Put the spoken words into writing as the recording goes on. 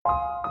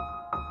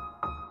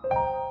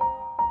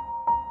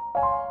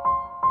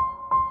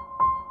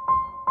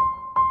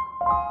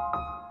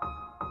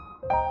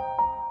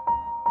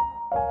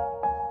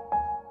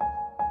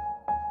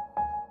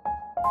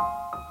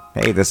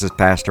Hey, this is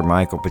Pastor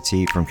Michael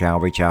Petit from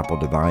Calvary Chapel,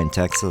 Divine,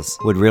 Texas.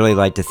 Would really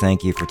like to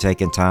thank you for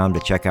taking time to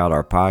check out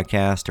our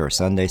podcast, our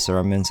Sunday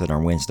sermons, and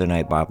our Wednesday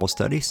night Bible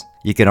studies.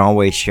 You can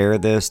always share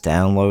this,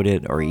 download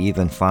it, or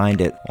even find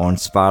it on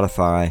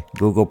Spotify,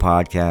 Google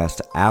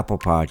Podcast, Apple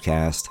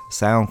Podcast,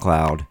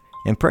 SoundCloud,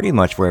 and pretty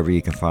much wherever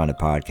you can find a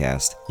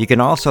podcast. You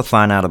can also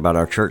find out about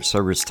our church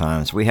service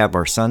times. We have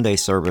our Sunday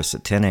service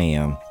at 10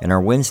 a.m. and our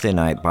Wednesday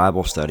night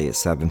Bible study at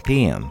 7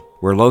 p.m.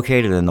 We're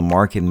located in the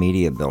Market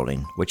Media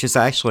Building, which is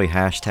actually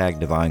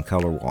 #Divine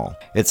Color Wall.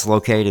 It's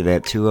located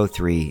at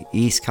 203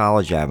 East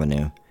College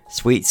Avenue,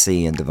 Suite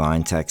C in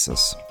Divine,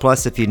 Texas.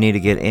 Plus, if you need to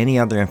get any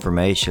other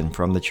information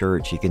from the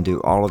church, you can do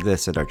all of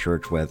this at our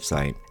church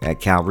website at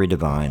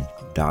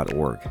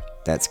calvarydivine.org.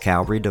 That's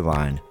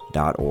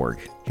calvarydivine.org.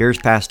 Here's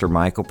Pastor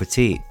Michael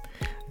Petit.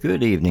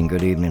 Good evening.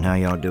 How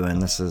y'all doing?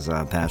 This is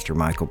Pastor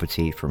Michael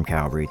Petit from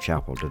Calvary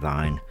Chapel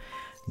Divine,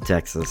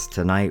 Texas.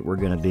 Tonight we're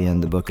going to be in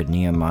the book of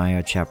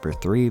Nehemiah, chapter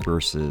 3,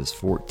 verses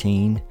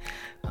 14.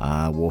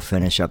 We'll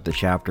finish up the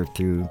chapter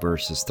through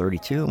verses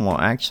 32, and we're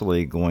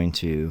actually going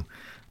to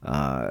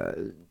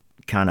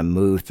kind of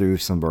move through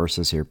some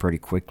verses here pretty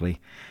quickly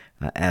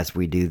as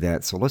we do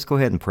that. So let's go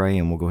ahead and pray,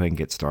 and we'll go ahead and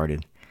get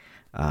started.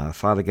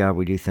 Father God,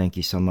 we do thank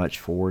you so much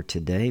for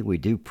today. We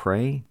do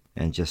pray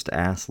and just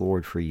ask,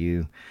 Lord, for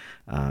you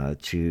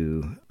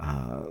to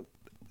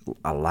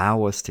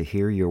allow us to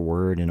hear your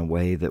word in a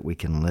way that we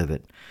can live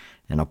it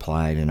and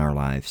apply it in our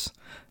lives.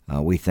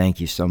 We thank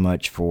you so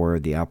much for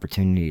the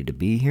opportunity to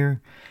be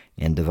here.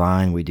 And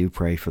Divine, we do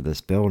pray for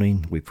this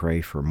building. We pray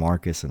for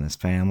Marcus and his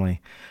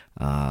family.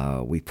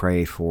 We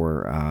pray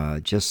for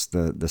just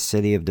the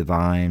city of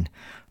Divine,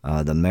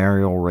 the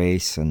mayoral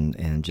race,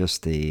 and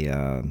just the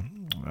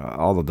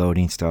all the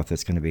voting stuff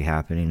that's going to be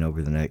happening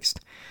over the next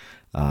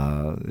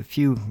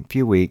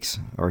few weeks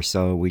or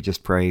so. We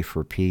just pray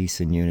for peace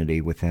and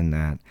unity within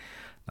that.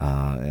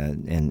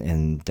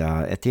 And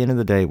at the end of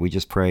the day, we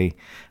just pray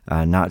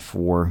not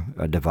for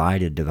a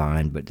divided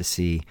Divine, but to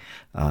see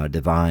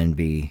Divine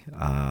be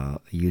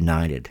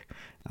united.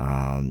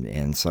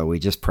 And so we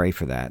just pray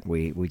for that.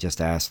 We just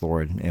ask,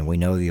 Lord, and we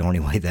know the only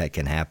way that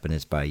can happen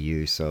is by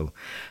you. So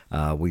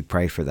we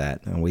pray for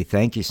that. And we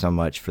thank you so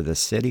much for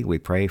this city. We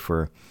pray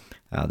for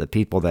the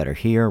people that are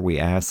here. We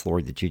ask,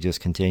 Lord, that you just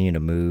continue to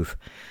move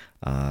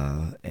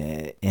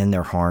in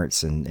their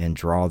hearts and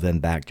draw them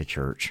back to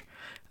church.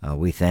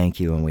 We thank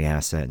you, and we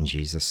ask that in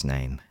Jesus'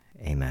 name.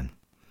 Amen.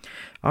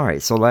 All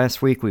right, so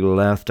last week we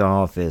left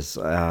off as,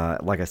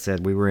 like I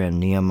said, we were in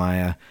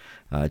Nehemiah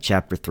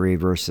chapter 3,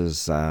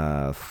 verses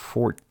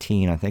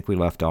 14. I think we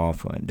left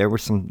off. There were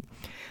some...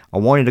 I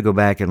wanted to go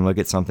back and look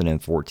at something in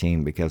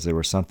 14 because there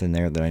was something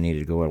there that I needed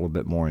to go a little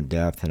bit more in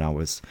depth, and I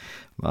was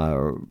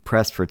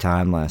pressed for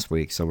time last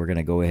week, so we're going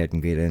to go ahead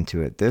and get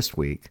into it this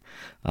week.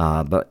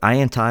 But I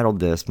entitled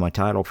this, my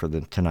title for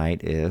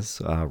tonight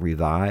is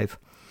Revive,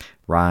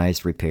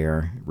 Rise,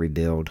 Repair,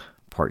 Rebuild,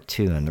 Part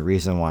 2. And the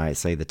reason why I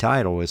say the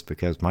title is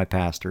because my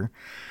pastor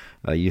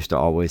used to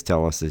always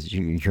tell us is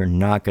you're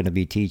not going to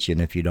be teaching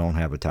if you don't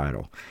have a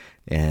title.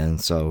 And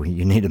so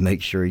you need to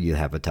make sure you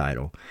have a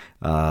title.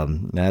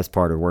 That's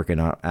part of working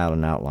out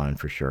an outline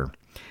for sure.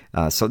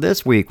 So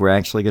this week we're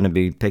actually going to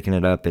be picking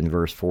it up in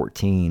verse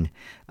 14.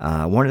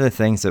 One of the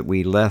things that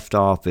we left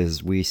off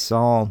is we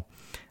saw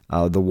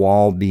the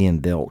wall being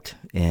built.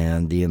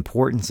 And the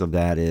importance of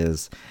that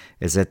is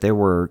that there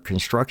were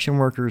construction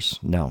workers?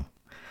 No.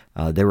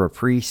 There were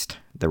priests,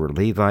 there were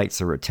Levites,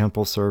 there were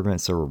temple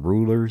servants, there were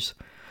rulers,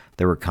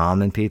 there were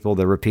common people,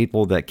 there were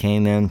people that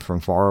came in from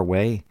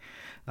faraway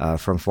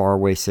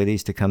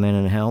cities to come in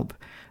and help.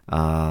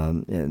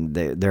 And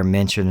they're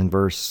mentioned in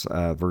verse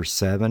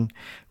 7.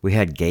 We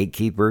had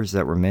gatekeepers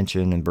that were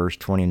mentioned in verse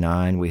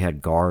 29. We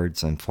had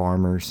guards and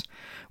farmers.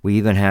 We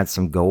even had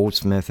some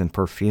goldsmith and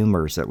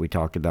perfumers that we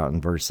talked about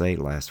in verse 8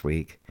 last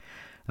week.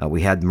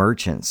 We had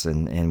merchants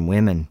and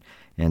women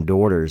and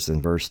daughters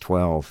in verse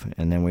 12.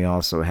 And then we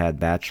also had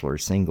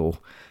bachelors, single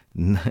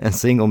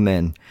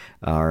men,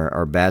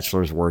 are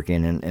bachelors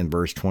working in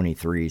verse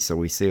 23. So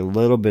we see a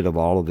little bit of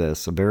all of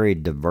this, a very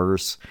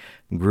diverse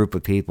group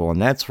of people.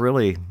 And that's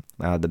really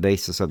the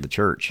basis of the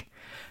church.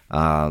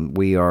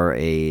 We are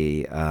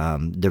a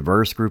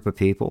diverse group of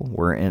people.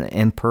 We're an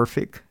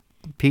imperfect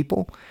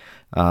people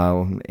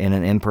in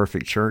an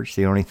imperfect church.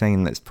 The only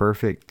thing that's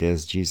perfect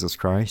is Jesus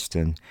Christ.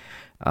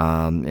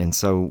 And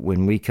so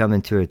when we come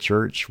into a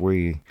church,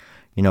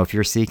 if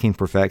you're seeking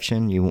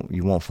perfection,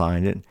 you won't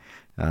find it.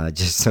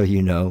 Just so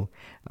you know,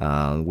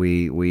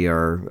 we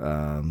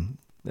are.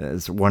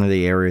 It's one of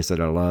the areas that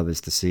I love is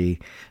to see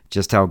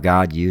just how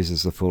God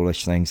uses the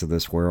foolish things of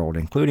this world,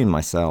 including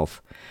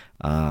myself,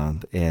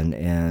 and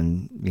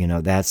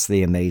that's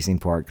the amazing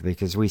part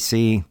because we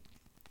see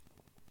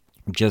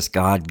just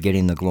God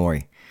getting the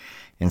glory.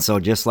 And so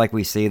just like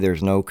we see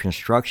there's no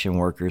construction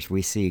workers,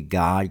 we see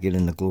God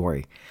getting the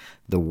glory.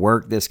 The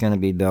work that's going to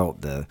be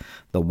built, the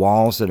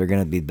walls that are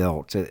going to be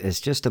built. It's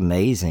just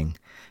amazing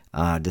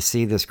to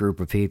see this group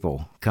of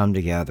people come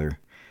together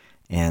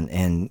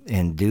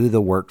and do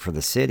the work for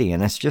the city.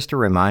 And it's just a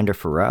reminder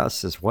for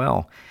us as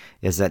well,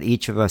 is that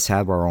each of us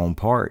have our own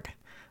part,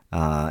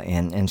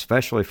 and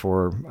especially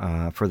for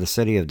the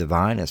city of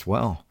Divine as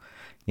well.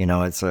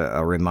 It's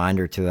a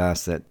reminder to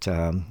us that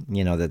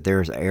that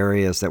there's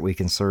areas that we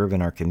can serve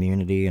in our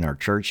community, in our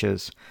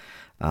churches.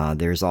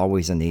 There's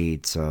always a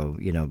need. So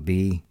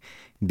be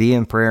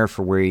in prayer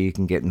for where you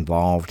can get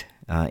involved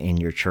in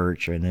your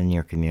church and in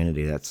your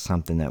community. That's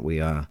something that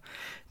we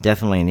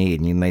definitely need.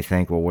 And you may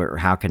think, well,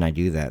 how can I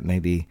do that?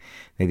 Maybe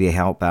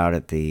help out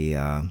at the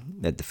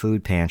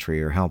food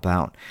pantry, or help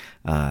out,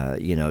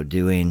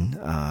 doing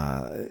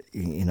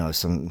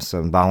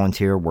some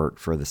volunteer work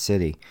for the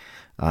city,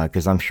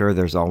 because I'm sure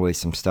there's always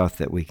some stuff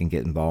that we can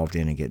get involved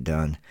in and get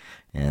done,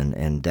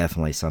 and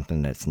definitely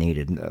something that's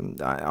needed.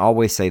 I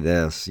always say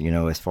this,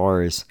 as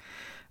far as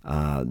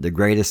the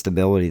greatest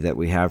ability that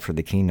we have for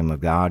the kingdom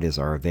of God is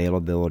our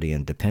availability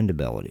and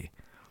dependability.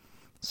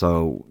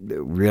 So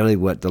really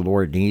what the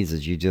Lord needs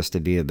is you just to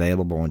be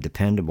available and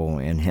dependable,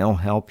 and He'll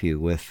help you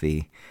with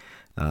the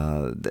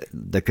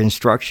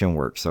construction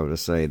work, so to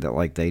say, that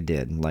like they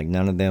did. Like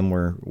none of them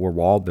were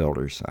wall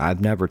builders. I've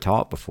never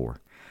taught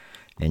before.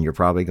 And you're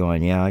probably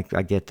going, yeah,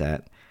 I get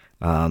that.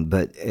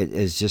 But it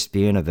is just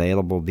being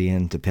available,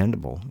 being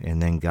dependable. And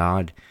then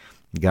God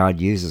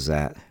uses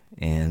that,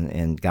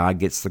 and God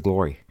gets the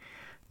glory.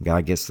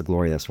 God gets the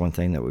glory. That's one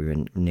thing that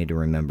we need to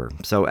remember.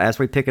 So as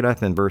we pick it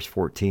up in verse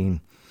 14,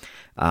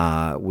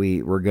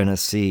 we're going to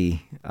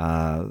see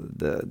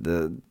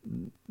the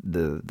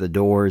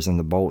doors and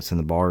the bolts and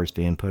the bars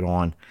being put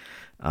on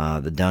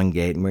the dung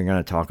gate, and we're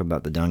going to talk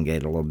about the dung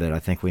gate a little bit. I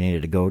think we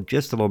needed to go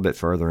just a little bit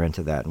further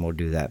into that, and we'll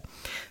do that.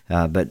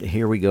 But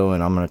here we go,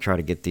 and I'm going to try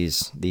to get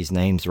these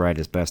names right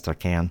as best I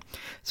can.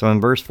 So in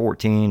verse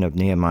 14 of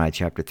Nehemiah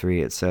chapter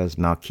 3, it says,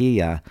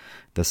 Malchiah,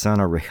 the son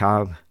of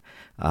Rechab,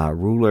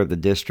 ruler of the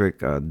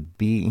district of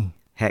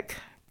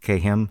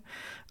Beth-Kehem,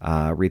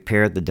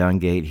 repaired the dung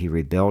gate. He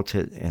rebuilt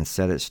it and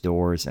set its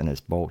doors and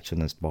its bolts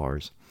and its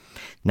bars.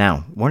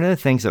 Now, one of the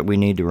things that we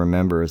need to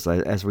remember is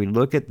that as we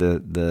look at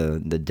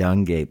the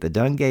dung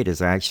gate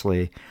is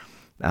actually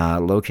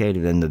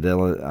located in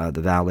the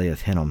Valley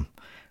of Hinnom,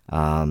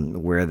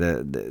 where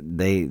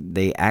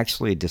they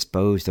actually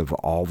disposed of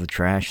all the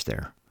trash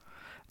there.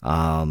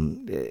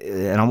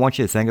 And I want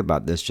you to think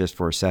about this just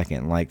for a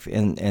second. Like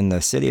in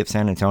the city of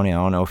San Antonio,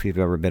 I don't know if you've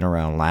ever been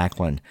around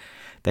Lackland,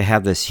 they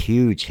have this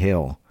huge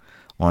hill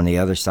on the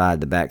other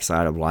side, the back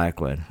side of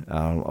Lackland,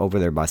 over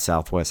there by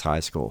Southwest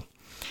High School.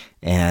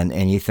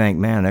 And you think,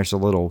 man, there's a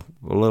little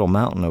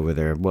mountain over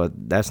there. Well,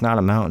 that's not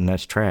a mountain,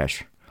 that's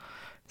trash.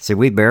 See,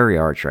 we bury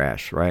our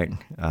trash, right?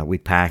 We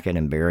pack it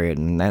and bury it.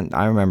 And then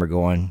I remember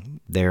going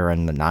there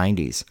in the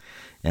 90s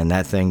and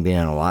that thing being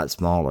a lot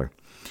smaller.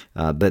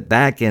 But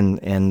back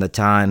in the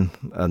time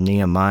of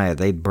Nehemiah,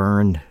 they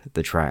burned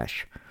the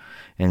trash.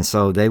 And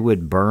so they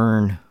would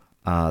burn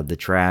the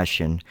trash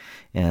in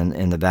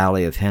the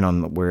Valley of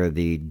Hinnom, where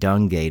the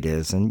dung gate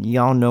is. And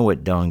y'all know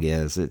what dung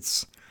is.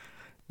 It's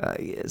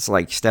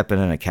like stepping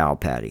in a cow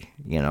patty.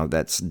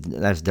 That's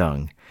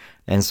dung.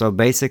 And so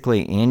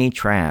basically any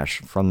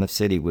trash from the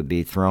city would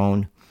be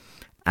thrown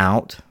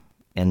out,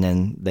 and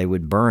then they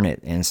would burn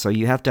it. And so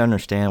you have to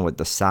understand, with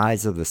the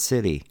size of the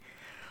city,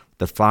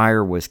 the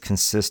fire was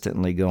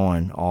consistently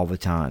going all the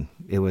time.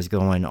 It was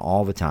going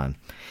all the time.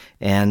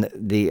 And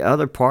the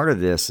other part of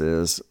this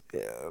is,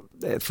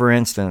 for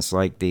instance,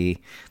 like the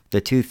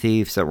two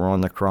thieves that were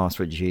on the cross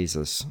with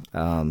Jesus,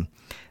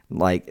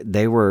 like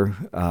they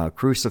were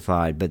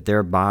crucified, but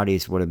their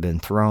bodies would have been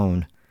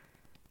thrown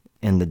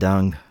in the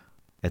dung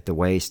at the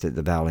waste at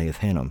the Valley of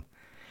Hinnom.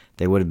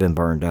 They would have been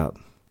burned up.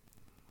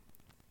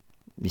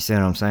 You see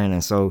what I'm saying?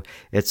 And so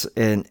it's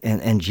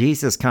and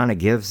Jesus kind of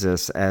gives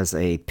us as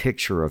a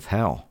picture of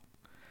hell.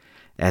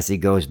 As he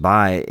goes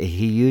by,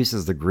 he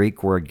uses the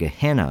Greek word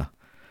Gehenna,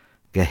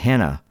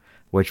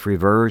 which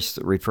refers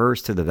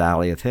to the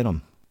Valley of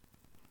Hinnom.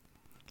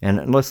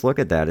 And let's look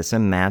at that. It's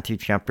in Matthew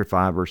chapter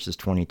 5, verses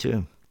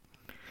 22.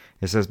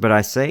 It says, "But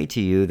I say to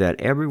you that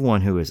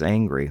everyone who is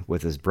angry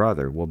with his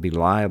brother will be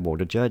liable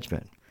to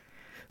judgment.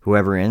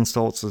 Whoever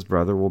insults his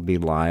brother will be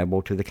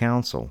liable to the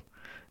council.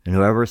 And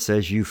whoever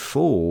says, 'You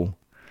fool,'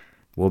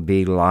 will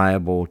be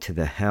liable to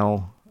the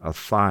hell of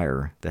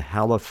fire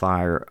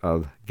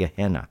of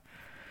Gehenna."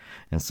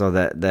 And so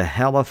that the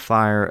hell of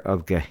fire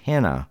of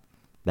Gehenna,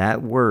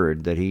 that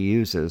word that he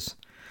uses,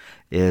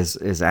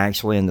 is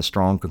actually in the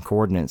Strong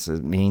Concordance.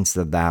 It means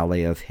the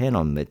Valley of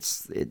Hinnom.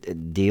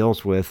 It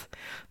deals with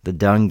the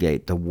dung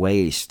gate, the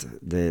waste,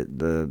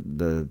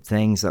 the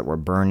things that were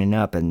burning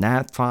up, and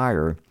that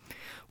fire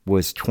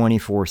was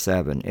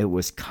 24/7. It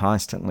was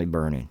constantly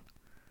burning.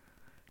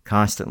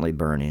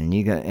 And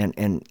you got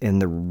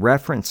and the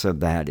reference of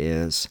that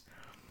is,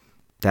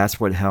 that's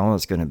what hell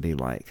is going to be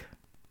like.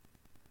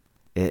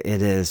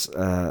 It is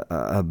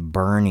a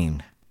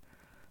burning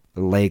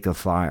lake of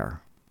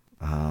fire.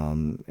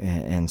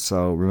 And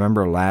so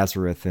remember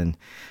Lazarus and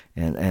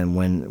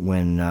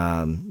when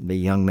the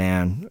young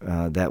man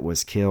that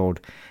was killed,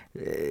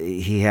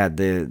 he had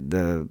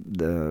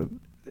the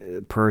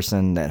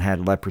person that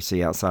had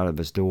leprosy outside of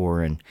his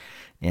door,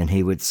 and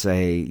he would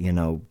say,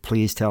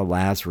 please tell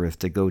Lazarus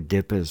to go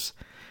dip his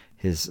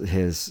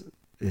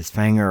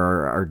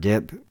finger or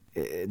dip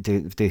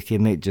to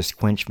give me, just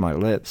quench my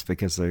lips,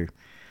 because they're,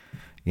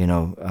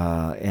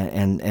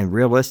 and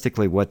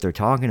realistically what they're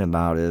talking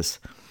about is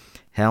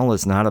hell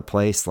is not a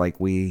place like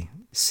we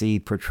see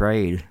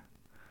portrayed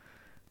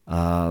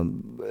by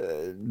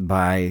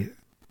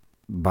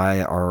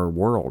our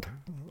world.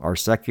 Our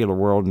secular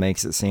world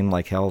makes it seem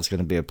like hell is going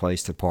to be a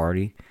place to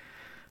party,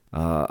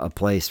 a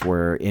place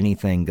where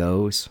anything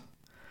goes.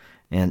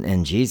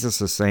 And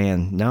Jesus is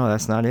saying, no,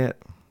 that's not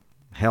it.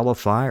 Hell of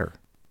fire.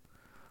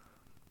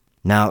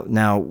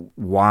 Now,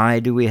 why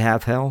do we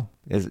have hell?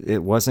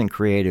 It wasn't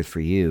created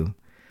for you.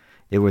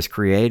 It was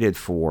created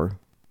for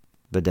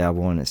the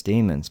devil and its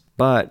demons.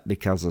 But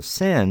because of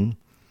sin,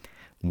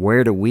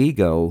 where do we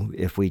go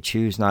if we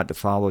choose not to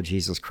follow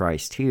Jesus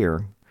Christ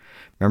here?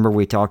 Remember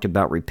we talked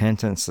about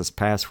repentance this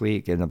past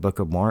week in the book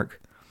of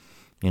Mark?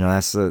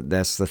 That's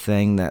the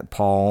thing that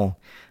Paul,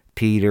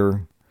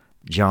 Peter,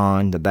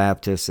 John the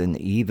Baptist, and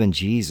even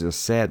Jesus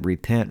said,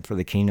 repent, for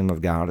the kingdom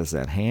of God is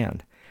at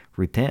hand.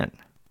 Repent.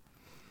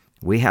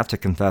 We have to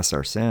confess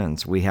our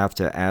sins. We have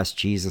to ask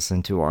Jesus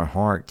into our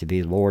heart to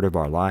be Lord of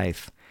our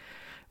life.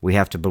 We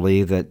have to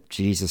believe that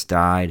Jesus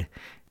died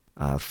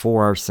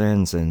for our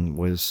sins and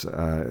was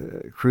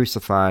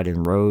crucified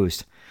and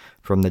rose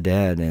from the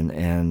dead,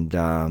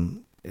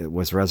 and it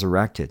was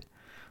resurrected.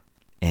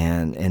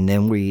 And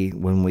then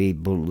when we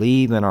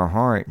believe in our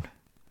heart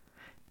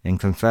and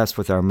confess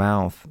with our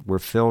mouth, we're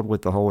filled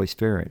with the Holy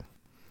Spirit.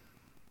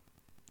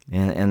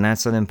 And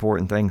that's an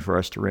important thing for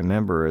us to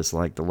remember, is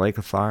like the lake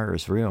of fire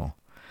is real.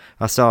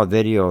 I saw a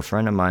video a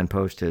friend of mine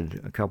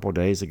posted a couple of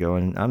days ago,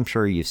 and I'm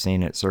sure you've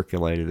seen it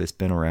circulated. It's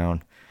been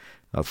around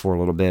for a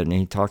little bit, and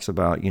he talks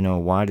about,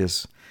 why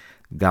does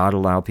God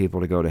allow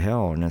people to go to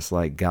hell? And it's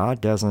like, God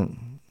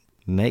doesn't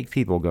make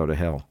people go to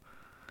hell.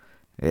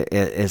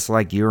 It's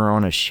like you're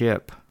on a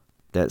ship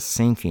that's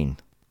sinking,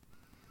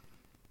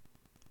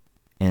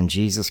 and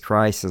Jesus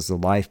Christ is the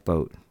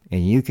lifeboat,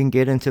 and you can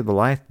get into the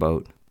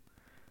lifeboat,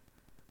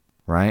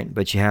 right?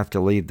 But you have to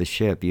leave the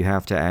ship. You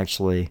have to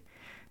actually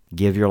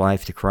give your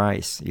life to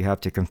Christ. You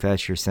have to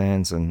confess your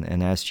sins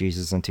and ask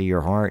Jesus into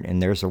your heart,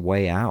 and there's a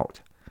way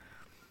out.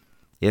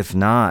 If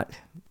not,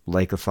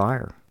 lake of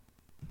fire.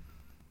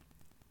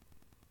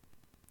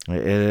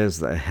 It is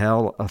the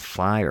hell of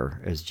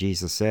fire, as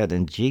Jesus said,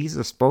 and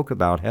Jesus spoke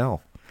about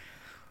hell.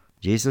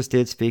 Jesus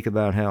did speak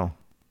about hell,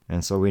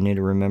 and so we need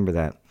to remember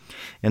that.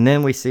 And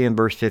then we see in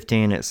verse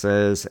 15 it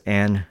says,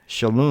 and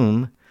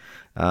Shallum,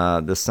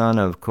 the son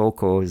of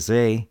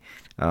Kokozeh,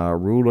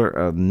 ruler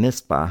of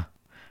Mizpah,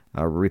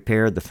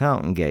 repaired the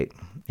fountain gate,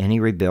 and he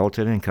rebuilt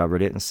it and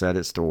covered it and set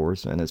its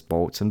doors and its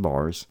bolts and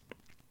bars.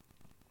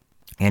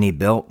 And he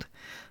built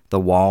the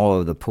wall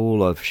of the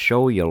pool of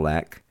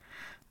Shoyolak,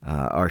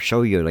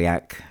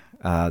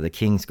 the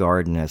king's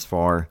garden, as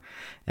far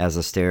as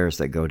the stairs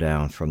that go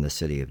down from the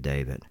city of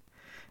David.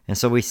 And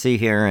so we see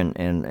here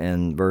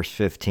in verse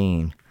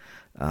 15,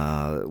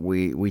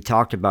 we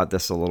talked about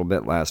this a little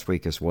bit last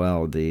week as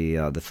well,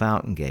 the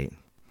fountain gate.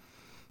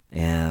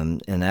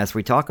 And as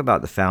we talk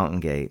about the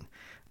fountain gate,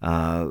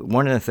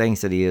 one of the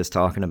things that he is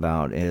talking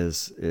about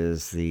is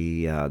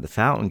the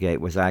fountain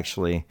gate was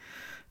actually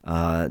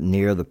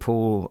near the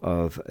pool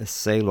of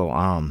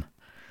Siloam,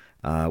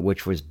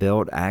 which was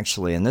built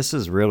actually, and this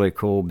is really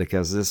cool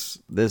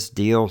because this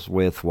deals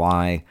with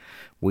why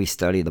we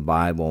study the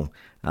Bible.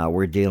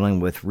 We're dealing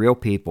with real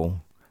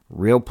people,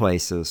 real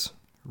places,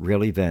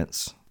 real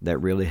events that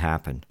really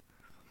happened.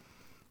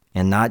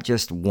 And not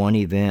just one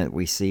event.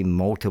 We see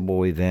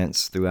multiple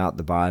events throughout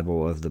the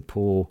Bible of the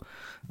pool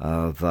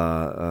of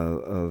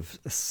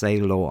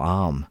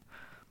Siloam.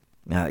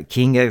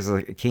 King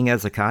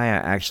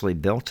Hezekiah actually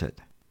built it,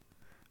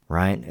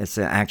 right? It's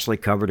actually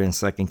covered in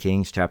 2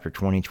 Kings chapter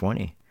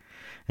 20.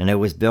 And it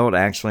was built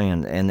actually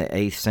in the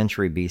 8th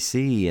century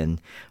BC.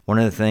 And one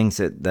of the things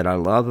that I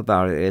love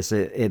about it is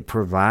it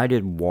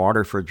provided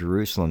water for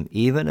Jerusalem.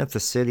 Even if the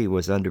city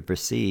was under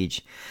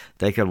siege,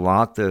 they could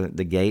lock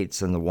the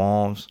gates and the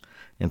walls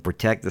and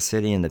protect the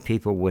city, and the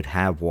people would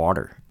have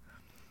water.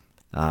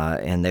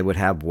 And they would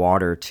have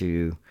water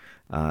to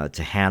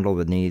handle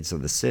the needs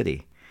of the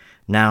city.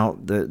 Now,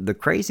 the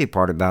crazy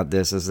part about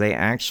this is they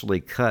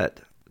actually cut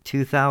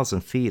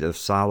 2,000 feet of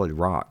solid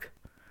rock.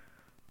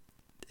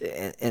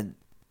 And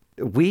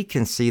we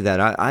can see that.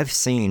 I've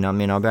actually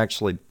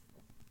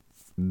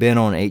been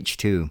on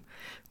H2,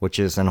 which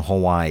is in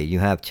Hawaii. You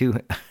have two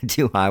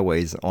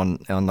highways on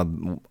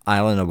the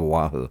island of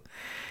Oahu,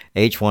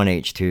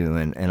 H1,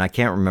 H2, and I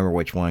can't remember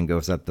which one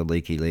goes up the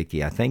Leaky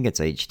Leaky. I think it's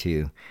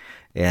H2,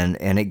 and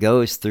it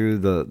goes through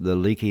the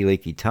Leaky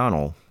Leaky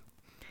tunnel,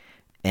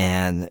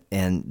 and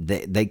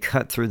they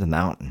cut through the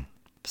mountain,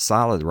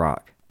 solid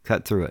rock,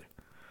 cut through it.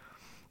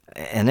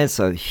 And it's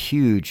a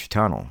huge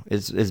tunnel.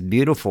 It's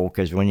beautiful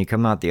because when you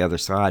come out the other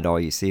side, all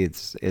you see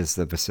is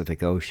the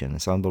Pacific Ocean.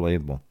 It's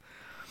unbelievable.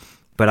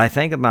 But I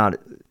think about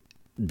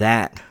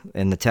that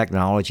and the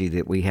technology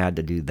that we had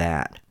to do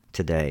that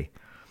today.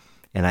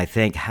 And I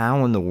think,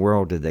 how in the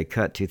world did they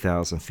cut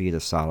 2,000 feet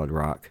of solid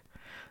rock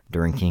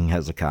during King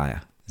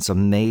Hezekiah? It's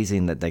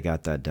amazing that they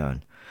got that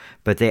done.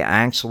 But they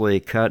actually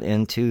cut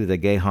into the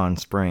Gihon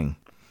Spring.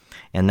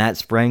 And that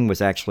spring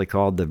was actually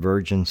called the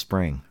Virgin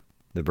Spring.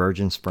 The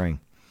Virgin Spring.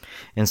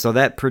 And so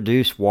that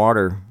produced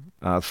water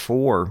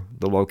for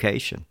the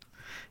location.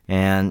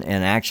 And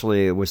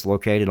actually it was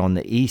located on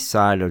the east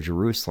side of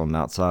Jerusalem,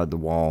 outside the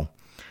wall,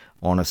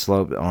 on a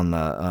slope on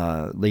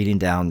the leading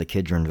down the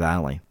Kidron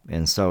Valley.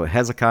 And so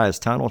Hezekiah's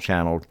tunnel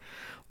channeled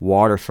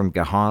water from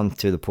Gihon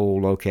to the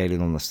pool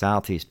located on the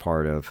southeast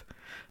part of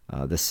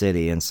the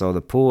city. And so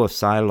the pool of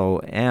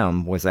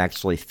Siloam was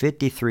actually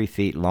 53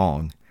 feet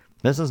long.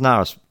 This is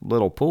not a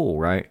little pool,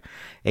 right?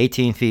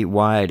 18 feet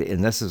wide,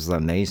 and this is the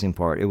amazing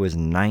part. It was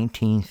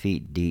 19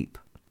 feet deep.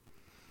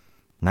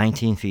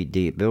 19 feet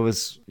deep. It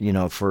was,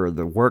 for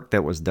the work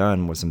that was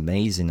done, was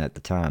amazing at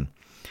the time.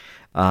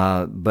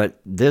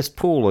 But this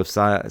pool of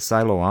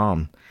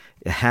Siloam,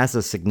 it has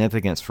a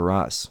significance for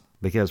us,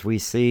 because we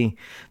see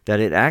that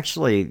it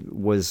actually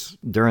was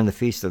during the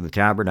Feast of the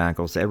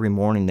Tabernacles. Every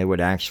morning they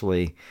would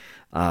actually,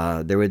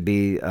 there would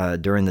be,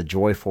 during the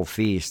joyful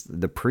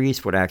feast, the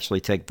priest would actually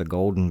take the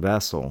golden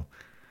vessel,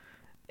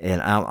 and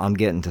I'm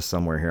getting to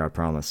somewhere here, I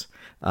promise,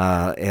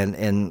 and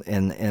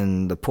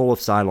the pool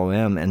of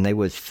Siloam, and they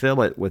would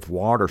fill it with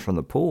water from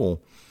the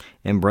pool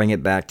and bring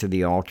it back to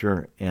the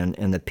altar,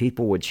 and the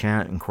people would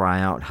chant and cry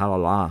out,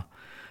 Hallelujah,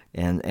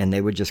 and they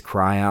would just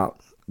cry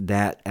out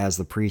that as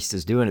the priest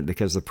is doing it,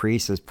 because the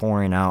priest is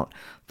pouring out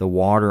the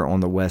water on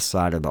the west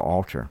side of the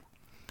altar.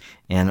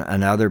 And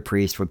another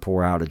priest would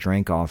pour out a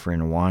drink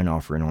offering, a wine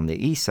offering on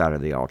the east side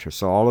of the altar.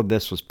 So all of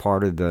this was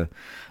part of the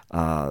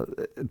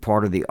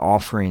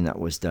offering that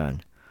was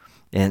done.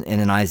 And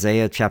in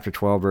Isaiah chapter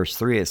 12, verse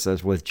 3, it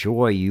says, with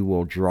joy you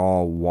will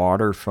draw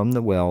water from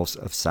the wells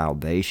of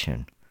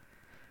salvation.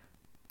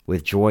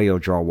 With joy you'll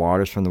draw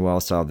waters from the well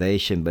of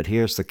salvation. But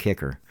here's the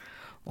kicker.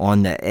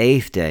 On the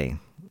 8th day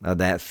of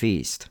that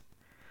feast,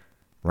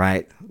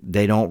 right,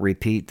 they don't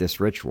repeat this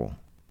ritual.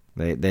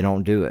 They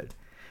don't do it.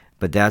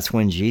 But that's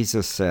when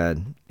Jesus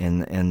said,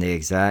 in the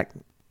exact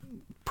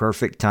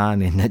perfect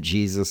timing that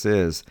Jesus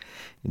is,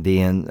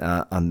 being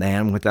a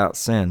man without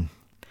sin,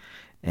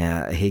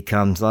 he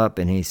comes up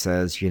and he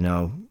says,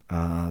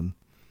 I'm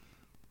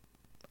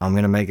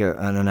going to make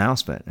an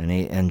announcement. And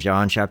in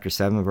John chapter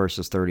 7,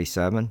 verses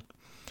 37,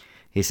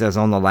 he says,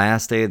 on the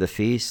last day of the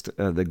feast,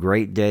 the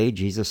great day,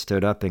 Jesus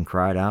stood up and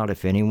cried out,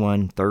 if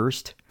anyone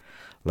thirst,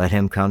 let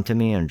him come to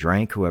me and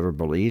drink, whoever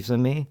believes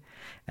in me.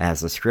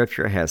 As the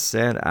scripture has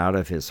said, out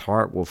of his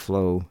heart will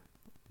flow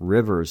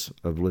rivers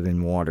of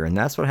living water. And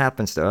that's what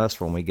happens to us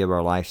when we give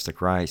our lives to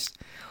Christ.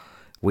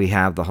 We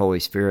have the Holy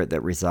Spirit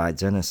that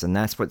resides in us, and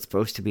that's what's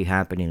supposed to be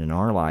happening in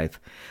our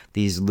life.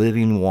 These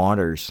living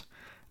waters,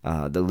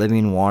 the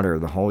living water,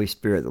 the Holy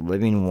Spirit, the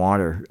living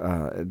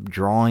water,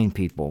 drawing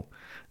people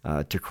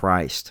to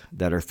Christ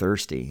that are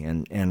thirsty.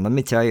 And let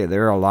me tell you,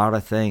 there are a lot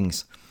of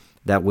things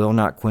that will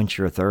not quench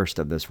your thirst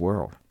of this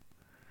world.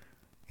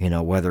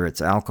 Whether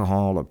it's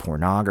alcohol or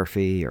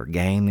pornography or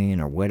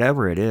gaming or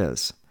whatever it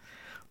is,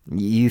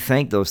 you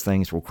think those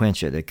things will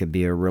quench it. It could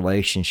be a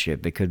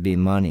relationship. It could be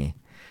money.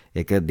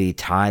 It could be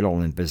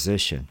title and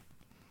position.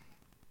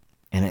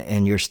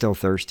 And you're still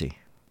thirsty,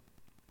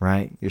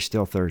 right? You're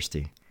still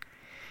thirsty.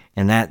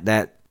 And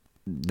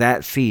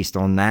that feast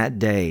on that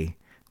day,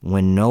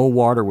 when no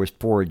water was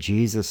poured,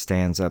 Jesus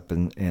stands up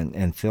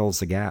and fills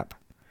the gap.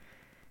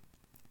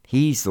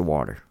 He's the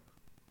water.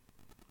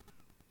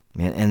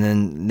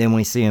 And then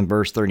we see in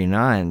verse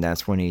 39,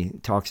 that's when he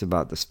talks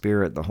about the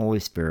Spirit, the Holy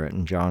Spirit,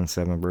 in John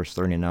 7, verse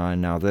 39.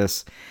 Now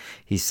this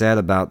he said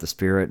about the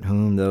Spirit,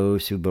 whom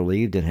those who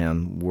believed in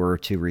him were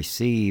to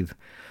receive,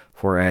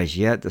 for as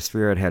yet the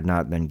Spirit had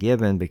not been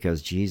given,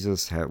 because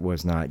Jesus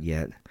was not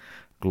yet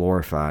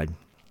glorified.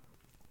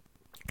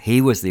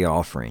 He was the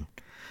offering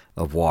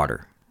of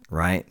water,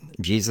 right?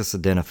 Jesus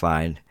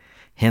identified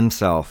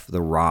himself,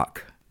 the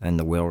rock in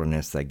the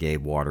wilderness that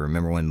gave water.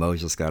 Remember when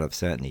Moses got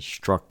upset and he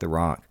struck the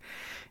rock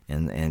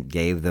and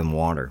gave them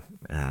water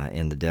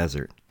in the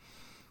desert.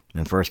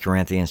 In 1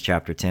 Corinthians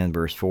chapter 10,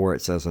 verse 4,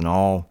 it says, and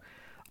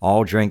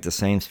all drank the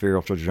same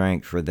spiritual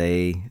drink, for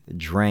they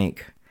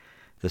drank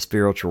the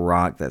spiritual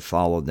rock that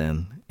followed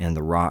them, and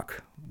the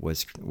rock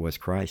was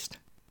Christ.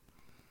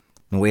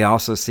 And we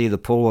also see the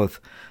pool of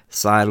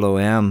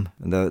Siloam,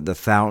 the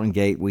fountain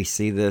gate. We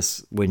see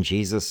this when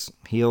Jesus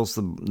heals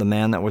the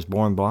man that was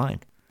born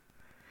blind.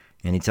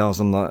 And he tells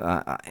them,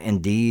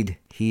 indeed,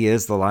 he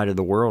is the light of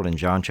the world, in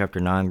John chapter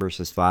 9,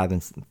 verses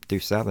 5 through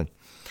 7.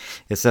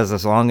 It says,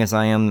 as long as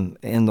I am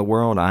in the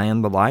world, I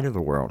am the light of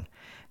the world.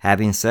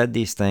 Having said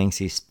these things,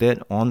 he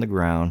spit on the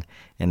ground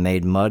and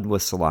made mud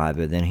with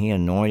saliva. Then he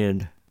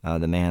anointed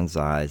the man's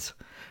eyes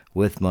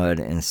with mud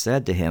and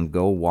said to him,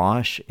 go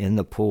wash in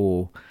the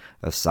pool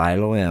of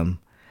Siloam,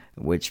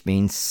 which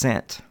means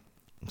sent.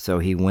 So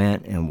he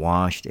went and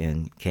washed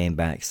and came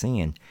back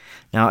seeing.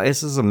 Now,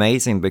 this is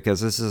amazing,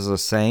 because this is the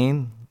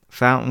same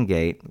fountain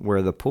gate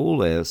where the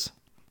pool is,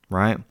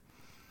 right?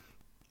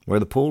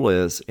 Where the pool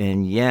is,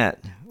 and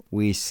yet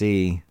we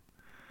see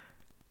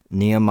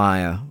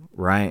Nehemiah,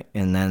 right?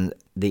 And then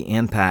the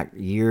impact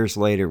years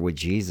later with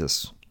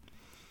Jesus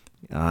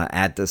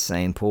at the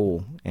same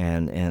pool.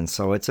 And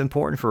so it's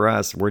important for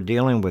us. We're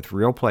dealing with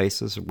real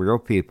places, real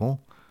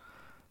people,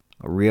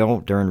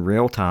 during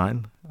real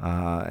time.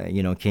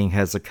 King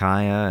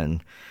Hezekiah,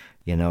 and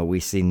we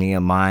see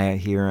Nehemiah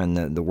here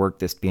and the work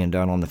that's being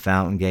done on the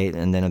fountain gate,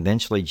 and then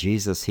eventually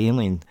Jesus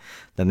healing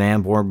the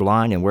man born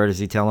blind. And where does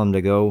he tell him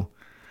to go?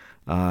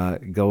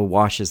 Go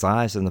wash his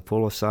eyes in the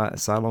pool of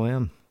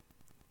Siloam.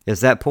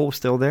 Is that pool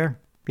still there?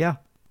 Yeah,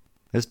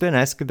 it's been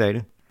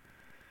excavated,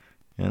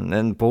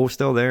 and the pool's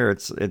still there.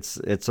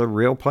 It's a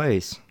real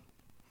place.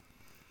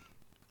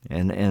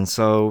 And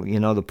so,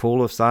 the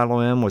pool of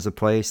Siloam was a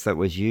place that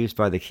was used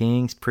by the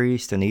kings,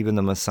 priests, and even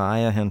the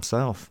Messiah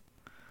himself.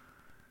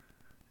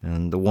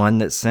 And the one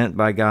that's sent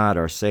by God,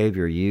 our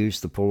Savior,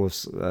 used the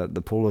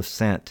pool of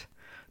scent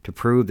to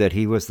prove that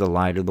he was the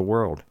light of the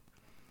world.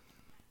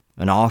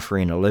 An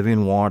offering, a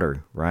living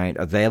water, right?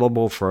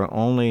 Available for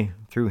only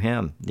through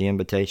him, the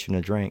invitation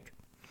to drink.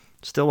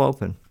 Still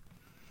open.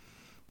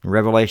 In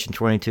Revelation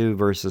 22,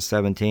 verses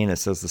 17, it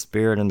says, the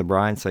Spirit and the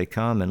bride say,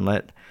 come, and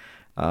let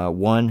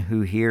one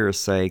who hears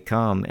say,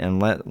 come,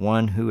 and let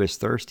one who is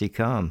thirsty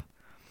come.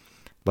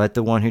 Let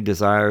the one who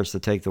desires to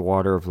take the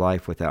water of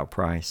life without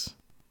price.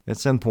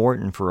 It's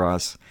important for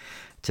us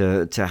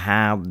to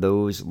have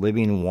those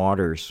living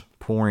waters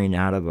pouring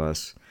out of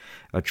us,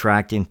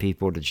 attracting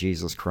people to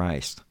Jesus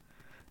Christ.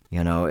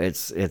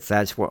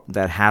 That's what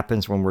that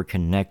happens when we're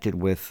connected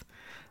with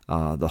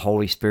the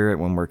Holy Spirit,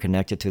 when we're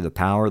connected to the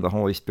power of the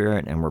Holy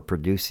Spirit, and we're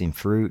producing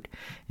fruit,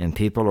 and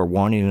people are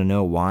wanting to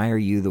know, why are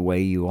you the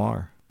way you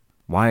are?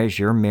 Why is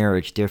your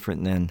marriage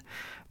different than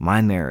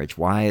my marriage?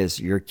 Why is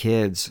your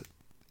kids?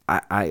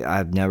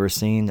 I've never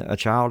seen a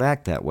child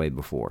act that way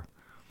before.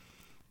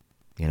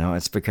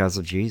 It's because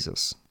of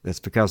Jesus. It's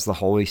because the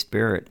Holy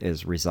Spirit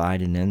is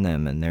residing in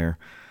them, and they're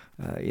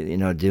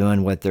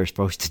doing what they're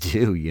supposed to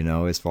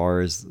do, as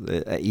far as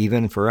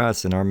even for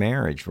us in our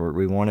marriage.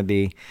 We want to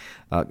be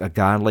a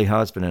godly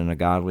husband and a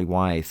godly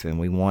wife, and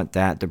we want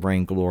that to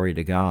bring glory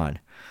to God.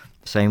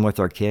 Same with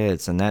our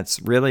kids, and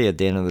that's really, at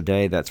the end of the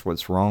day, that's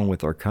what's wrong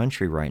with our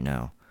country right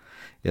now,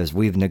 is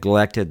we've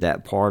neglected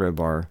that part of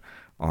our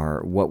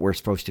what we're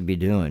supposed to be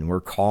doing.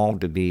 We're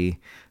called to be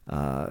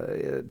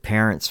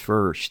parents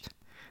first,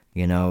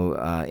 in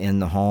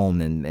the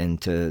home,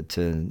 and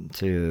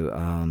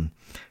to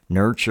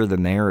nurture the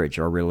marriage,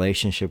 our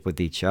relationship with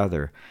each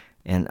other,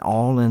 and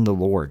all in the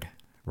Lord,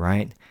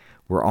 right?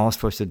 We're all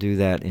supposed to do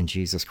that in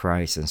Jesus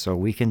Christ. And so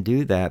we can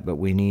do that, but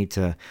we need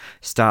to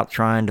stop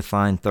trying to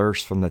find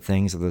thirst from the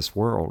things of this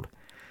world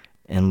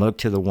and look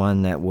to the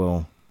one that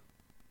will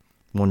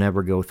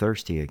never go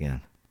thirsty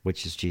again,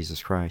 which is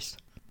Jesus Christ.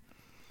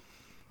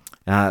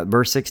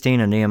 Verse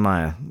 16 of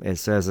Nehemiah, it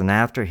says, and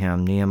after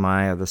him,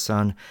 Nehemiah the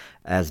son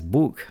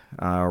Azbuk,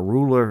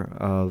 ruler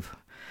of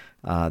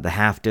the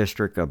half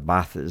district of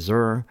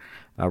Bath-zur,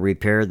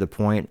 repaired the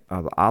point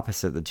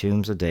opposite the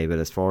tombs of David,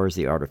 as far as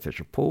the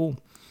artificial pool,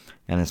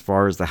 and as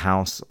far as the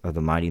house of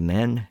the mighty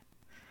men.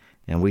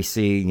 And we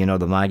see,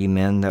 the mighty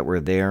men that were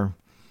there.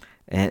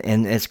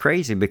 And it's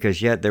crazy,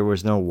 because yet there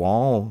was no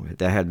wall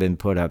that had been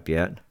put up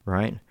yet,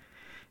 right?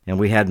 And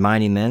we had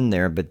mighty men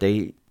there, but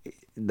they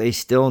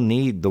still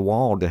need the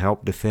wall to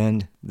help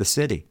defend the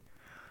city,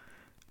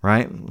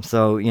 right?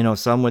 So,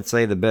 some would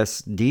say the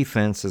best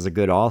defense is a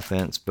good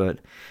offense, but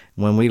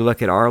when we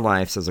look at our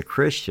lives as a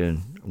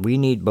Christian, we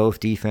need both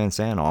defense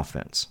and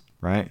offense,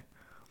 right?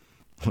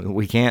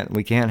 We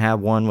can't have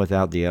one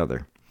without the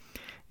other.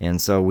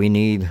 And so we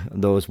need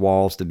those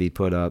walls to be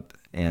put up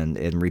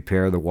and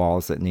repair the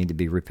walls that need to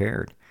be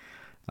repaired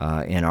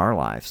in our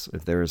lives.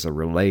 If there's a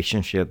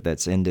relationship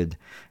that's ended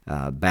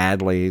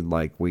badly,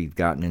 like we've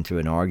gotten into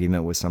an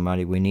argument with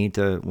somebody, we need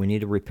to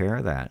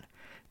repair that.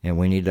 And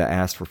we need to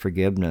ask for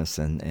forgiveness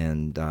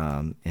and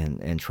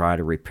try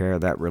to repair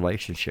that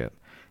relationship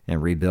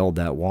and rebuild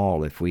that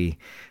wall. If we,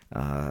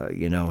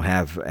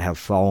 have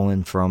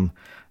fallen from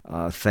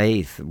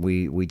faith,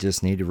 we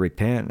just need to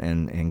repent,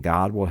 and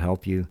God will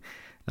help you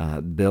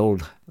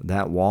build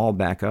that wall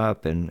back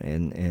up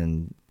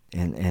and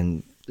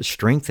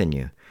strengthen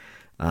you.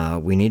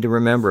 We need to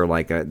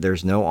remember,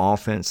 there's no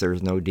offense,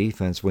 there's no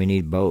defense. We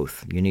need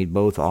both. You need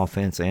both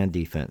offense and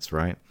defense,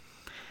 right?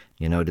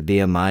 To be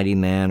a mighty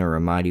man or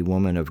a mighty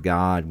woman of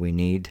God, we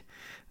need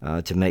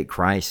to make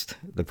Christ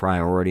the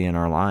priority in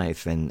our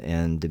life,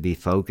 and to be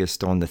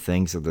focused on the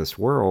things of this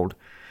world.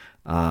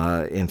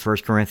 In 1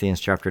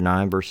 Corinthians chapter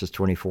 9, verses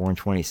 24 and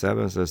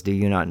 27, it says, do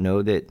you not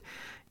know that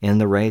in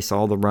the race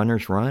all the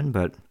runners run,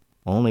 but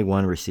only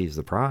one receives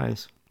the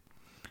prize?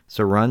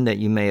 So run that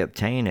you may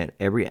obtain it.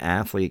 Every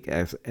athlete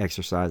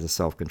exercises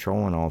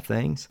self-control in all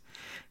things.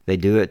 They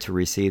do it to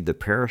receive the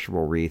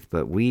perishable wreath,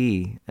 but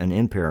we an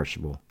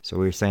imperishable. So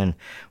we're saying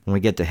when we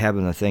get to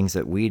heaven, the things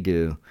that we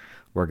do,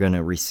 we're going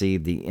to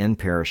receive the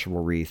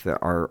imperishable wreath, that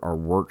our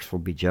works will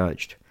be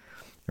judged.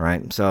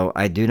 Right? So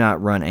I do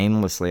not run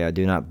aimlessly. I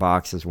do not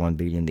box as one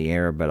beating the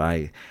air, but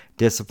I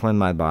discipline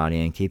my body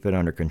and keep it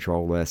under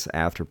control, lest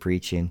after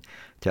preaching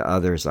to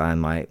others I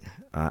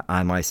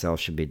myself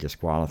should be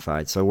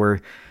disqualified. So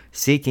we're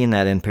seeking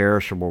that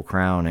imperishable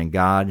crown, and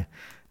God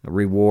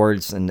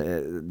rewards, and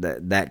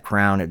that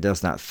crown, it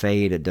does not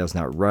fade, it does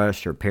not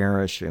rust or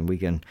perish, and we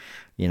can,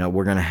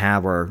 we're going to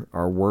have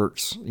our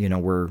works.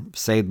 We're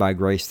saved by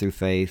grace through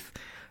faith,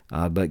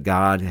 but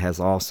God has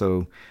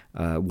also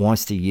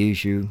wants to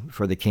use you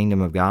for the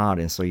kingdom of God,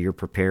 and so you're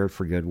prepared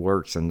for good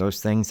works, and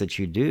those things that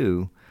you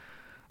do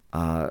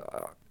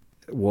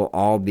will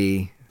all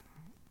be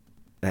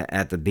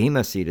at the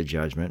bema seat of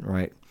judgment,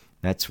 right?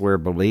 That's where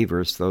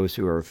believers, those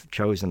who are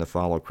chosen to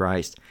follow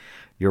Christ,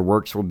 your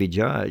works will be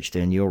judged,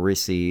 and you'll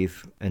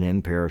receive an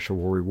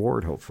imperishable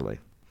reward, hopefully.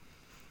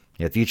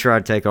 If you try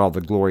to take all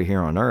the glory here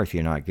on earth,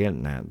 you're not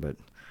getting that. But,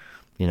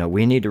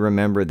 we need to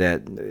remember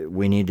that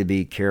we need to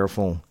be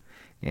careful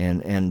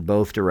in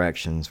both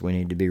directions. We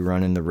need to be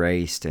running the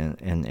race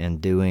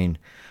and doing,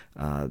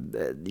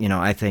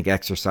 I think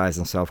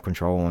exercising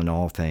self-control in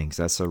all things.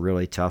 That's a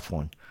really tough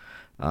one.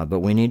 But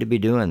we need to be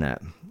doing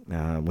that.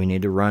 We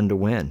need to run to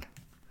win.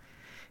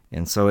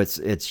 And so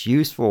it's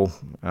useful.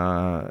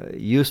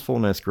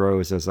 Usefulness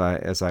grows as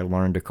I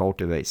learn to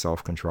cultivate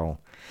self-control.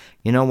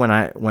 When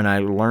I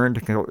learn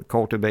to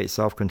cultivate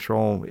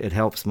self-control, it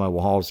helps my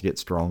walls get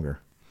stronger.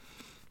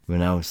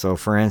 So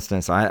for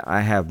instance,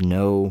 I have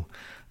no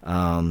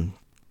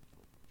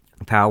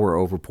power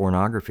over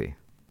pornography.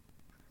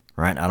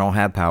 Right? I don't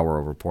have power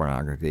over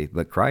pornography,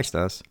 but Christ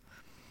does.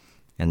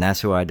 And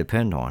that's who I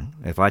depend on.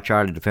 If I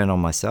try to depend on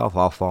myself,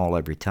 I'll fall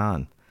every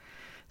time.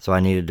 So I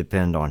need to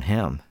depend on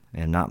Him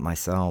and not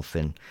myself.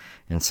 And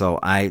so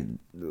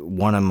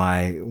one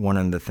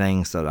of the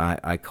things that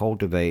I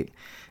cultivate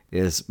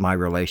is my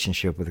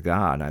relationship with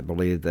God. I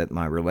believe that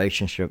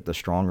the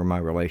stronger my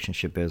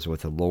relationship is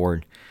with the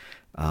Lord,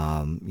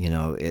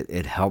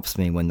 it helps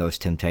me when those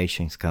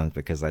temptations come,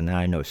 because now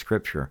I know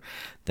Scripture.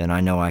 Then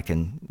I know I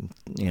can,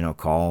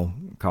 call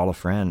a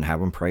friend, have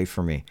them pray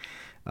for me.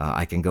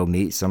 I can go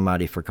meet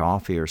somebody for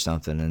coffee or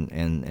something,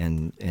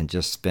 and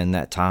just spend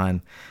that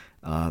time,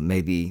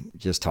 maybe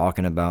just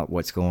talking about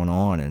what's going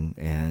on,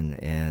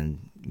 and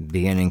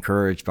being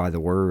encouraged by the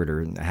Word,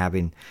 or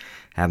having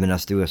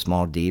us do a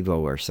small devo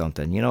or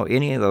something.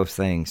 Any of those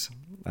things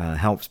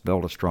helps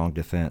build a strong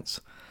defense.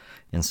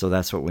 And so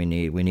that's what we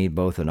need. We need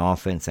both an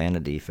offense and a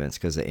defense,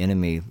 because the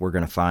enemy, we're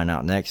going to find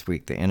out next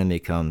week, the enemy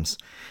comes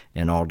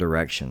in all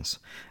directions.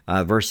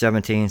 Verse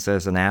 17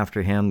 says, "And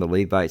after him the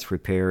Levites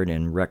prepared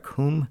in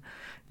Rechum,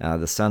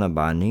 the son of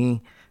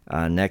Bani.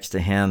 Next to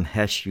him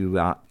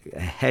Heshuyab,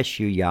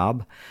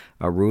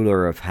 a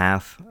ruler of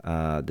half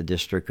the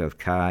district of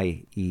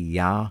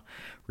Kai-Iyah,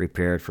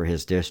 prepared for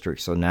his district."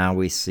 So now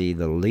we see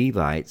the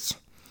Levites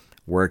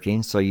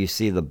working. So you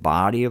see the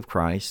body of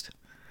Christ,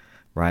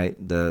 right?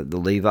 The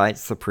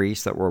Levites, the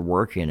priests that were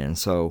working. And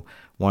so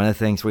one of the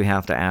things we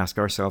have to ask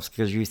ourselves,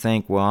 because you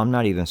think, well, I'm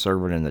not even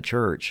serving in the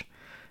church,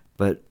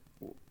 but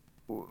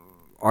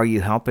are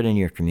you helping in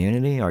your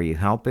community? Are you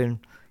helping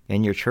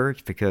in your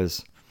church?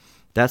 Because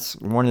that's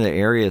one of the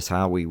areas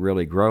how we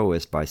really grow,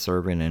 is by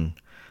serving in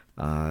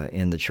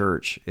the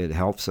church. It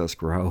helps us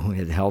grow.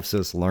 It helps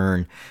us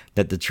learn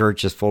that the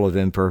church is full of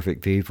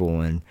imperfect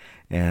people, and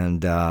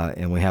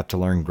we have to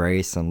learn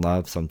grace and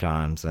love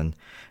sometimes.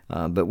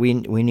 But we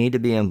need to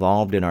be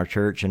involved in our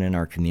church and in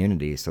our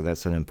community. So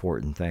that's an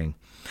important thing.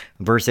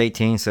 Verse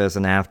 18 says,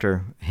 "And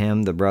after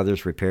him the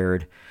brothers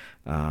repaired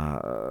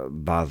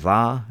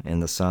Bava,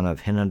 and the son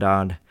of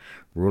Henadad,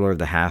 ruler of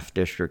the half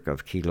district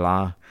of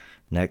Keilah.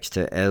 Next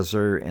to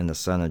Ezer and the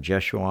son of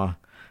Jeshua,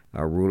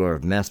 a ruler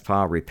of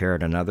Mespah,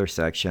 repaired another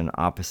section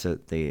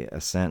opposite the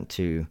ascent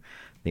to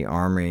the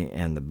armory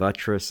and the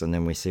buttress." And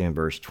then we see in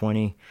verse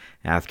 20,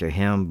 "After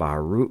him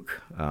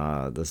Baruch,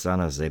 the son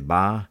of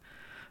Zebah,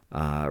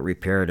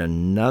 repaired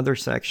another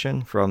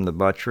section from the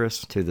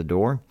buttress to the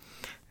door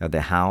of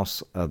the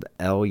house of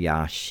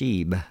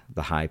Eliashib,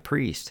 the high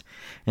priest."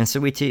 And so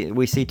we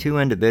see two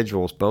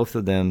individuals, both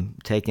of them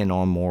taking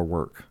on more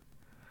work.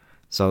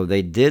 So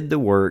they did the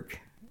work,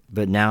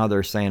 but now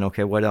they're saying,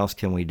 okay, what else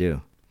can we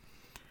do?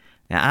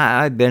 Now,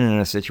 I've been in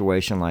a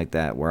situation like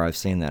that where I've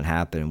seen that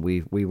happen.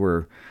 We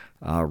were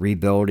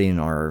rebuilding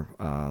our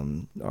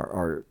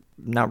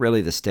not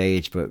really the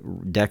stage,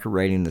 but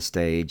decorating the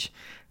stage,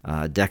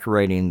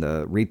 repainting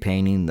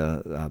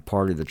the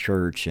part of the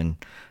church, and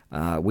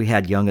we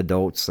had young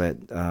adults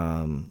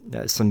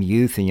some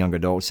youth and young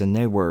adults, and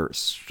they were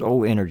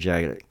so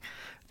energetic.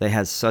 They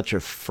had such a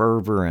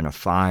fervor and a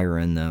fire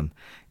in them,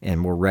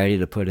 and were ready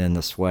to put in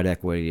the sweat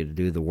equity to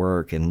do the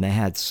work, and they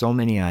had so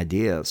many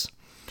ideas.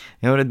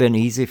 It would have been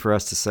easy for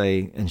us to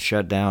say and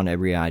shut down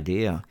every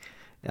idea,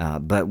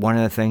 but one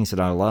of the things that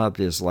I loved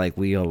is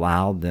we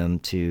allowed them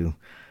to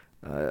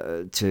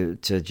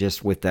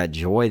just, with that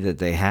joy that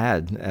they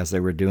had as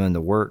they were doing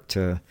the work,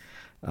 to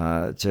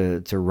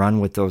run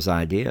with those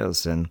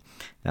ideas, and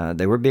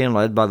they were being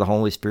led by the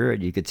Holy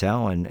Spirit, you could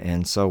tell,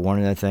 and so one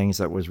of the things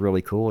that was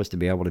really cool is to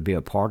be able to be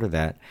a part of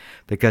that,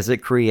 because it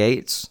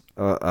creates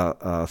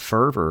a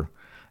fervor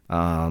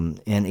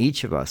in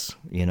each of us.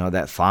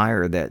 That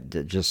fire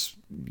that just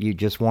you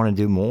just want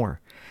to do more.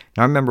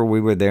 And I remember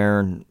we were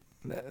there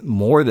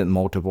more than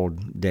multiple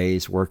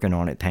days working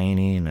on it,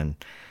 painting and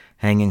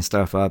hanging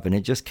stuff up, and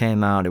it just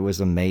came out. It was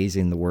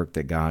amazing the work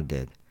that God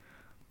did.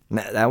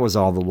 That was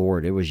all the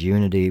Lord. It was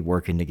unity,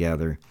 working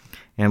together.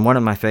 And one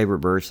of my favorite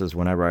verses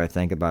whenever I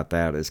think about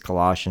that is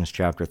Colossians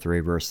chapter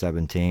 3, verse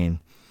 17.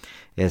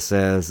 It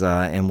says,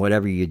 and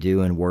whatever you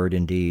do in word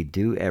and deed,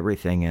 do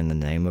everything in the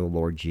name of the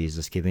Lord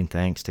Jesus, giving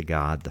thanks to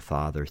God the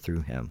Father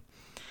through him.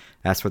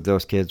 That's what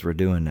those kids were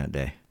doing that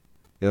day.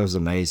 It was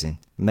amazing.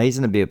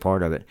 Amazing to be a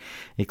part of it.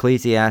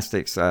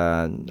 Ecclesiastes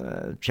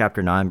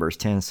chapter 9, verse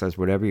 10 says,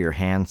 whatever your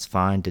hands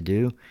find to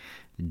do,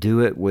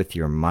 do it with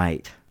your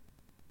might.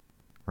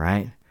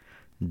 Right?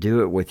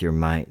 Do it with your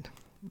might.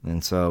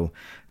 And so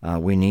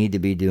we need to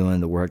be doing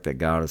the work that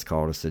God has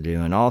called us to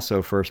do. And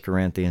also 1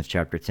 Corinthians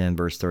chapter 10,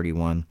 verse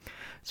 31.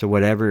 So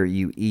whatever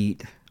you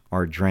eat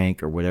or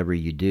drink or whatever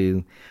you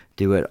do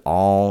it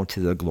all to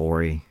the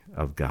glory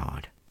of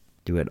God.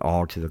 Do it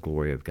all to the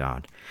glory of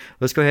God.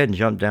 Let's go ahead and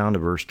jump down to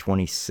verse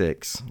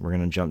 26. We're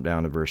going to jump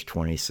down to verse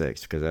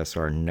 26 because that's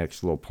our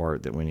next little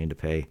part that we need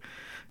to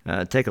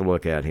take a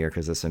look at here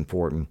because it's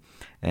important.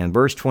 And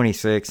verse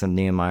 26 in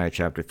Nehemiah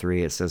chapter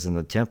 3, it says, and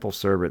the temple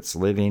servants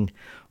living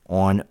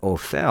on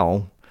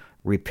Ophel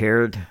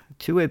repaired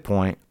to a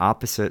point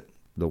opposite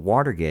the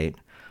water gate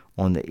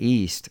on the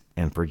east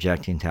and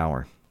projecting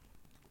tower.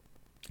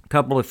 A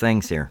couple of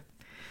things here.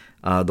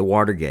 The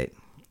water gate.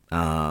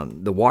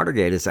 The water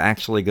gate is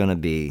actually going to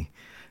be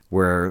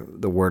where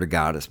the word of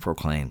God is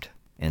proclaimed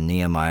in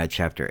Nehemiah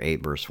chapter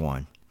 8, verse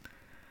 1.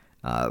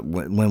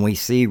 When we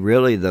see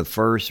really the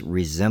first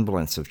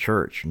resemblance of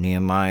church,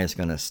 Nehemiah is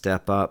going to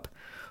step up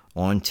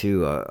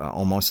onto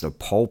almost a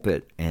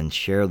pulpit and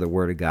share the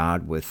word of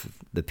God with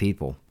the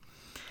people.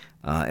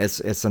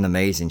 It's an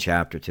amazing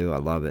chapter too. I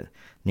love it.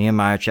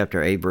 Nehemiah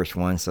chapter 8 verse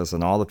 1 says,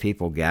 and all the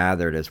people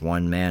gathered as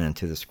one man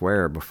into the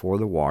square before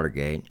the water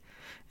gate,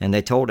 and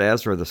they told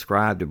Ezra the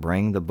scribe to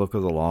bring the book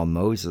of the law of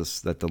Moses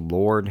that the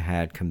Lord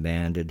had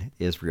commanded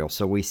Israel.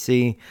 So we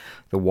see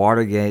the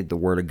water gate, the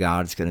word of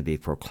God is going to be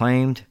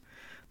proclaimed.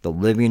 The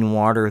living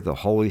water, the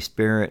Holy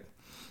Spirit.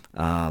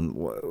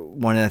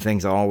 One of the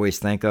things I always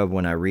think of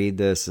when I read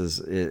this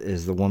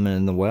is the woman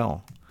in the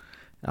well.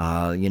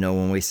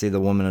 When we see the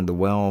woman in the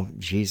well,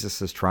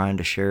 Jesus is trying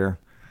to share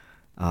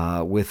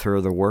with her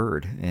the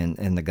word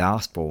and the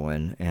gospel,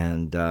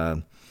 and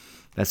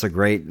that's a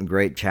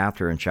great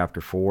chapter in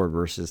chapter 4,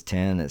 verses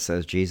 10. It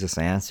says, Jesus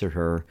answered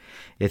her,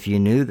 if you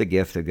knew the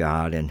gift of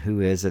God and who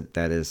is it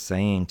that is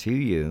saying to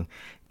you,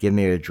 give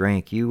me a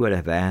drink, you would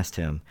have asked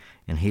him,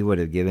 and he would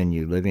have given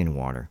you living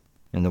water.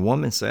 And the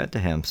woman said to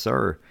him,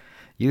 sir,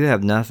 you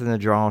have nothing to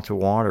draw to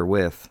water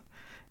with,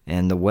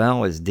 and the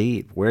well is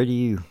deep. Where do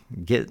you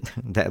get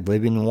that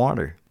living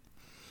water?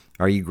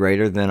 Are you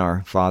greater than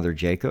our father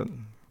Jacob?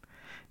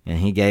 And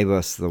he gave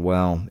us the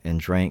well and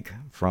drank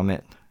from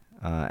it,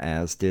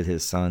 as did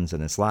his sons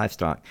and his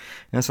livestock.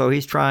 And so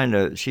she's trying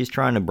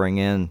to bring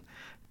in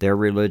their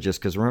religious,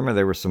 because remember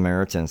they were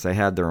Samaritans. They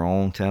had their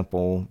own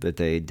temple that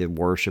they did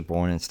worship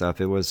on and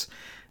stuff. It was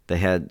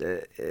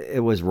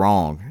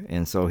wrong.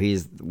 And so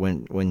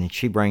when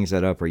she brings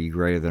that up, are you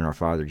greater than our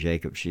father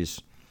Jacob?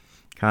 She's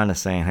kind of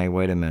saying, hey,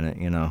 wait a minute,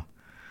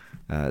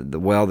 the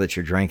well that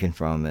you're drinking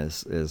from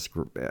is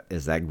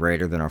that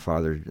greater than our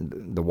father?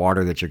 The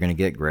water that you're going to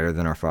get greater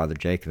than our father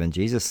Jacob? And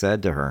Jesus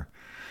said to her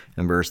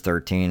in verse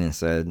 13 and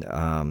said,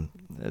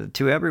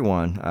 to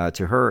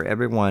her,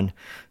 everyone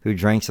who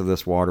drinks of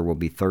this water will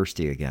be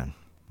thirsty again.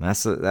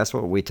 That's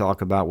what we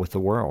talk about with the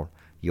world.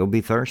 You'll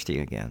be thirsty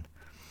again.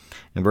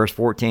 In verse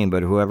 14,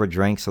 but whoever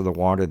drinks of the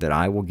water that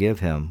I will give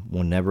him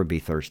will never be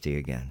thirsty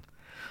again.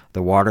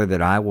 The water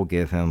that I will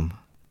give him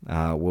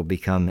will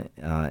become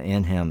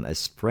in him a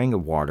spring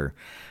of water,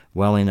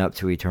 welling up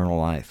to eternal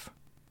life.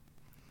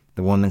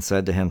 The woman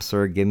said to him,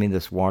 sir, give me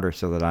this water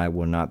so that I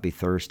will not be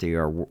thirsty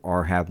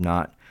or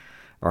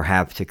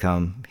have to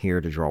come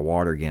here to draw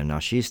water again. Now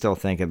she's still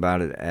thinking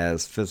about it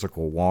as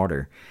physical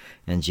water,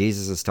 and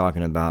Jesus is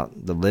talking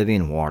about the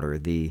living water,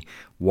 the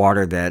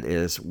water that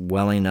is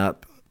welling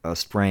up a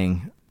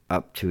spring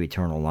up to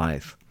eternal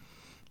life.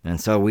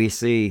 And so we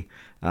see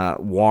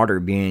water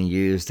being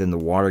used, and the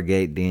water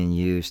gate being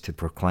used to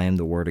proclaim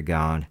the word of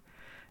God,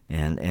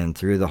 and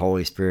through the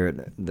Holy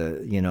Spirit,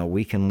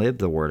 we can live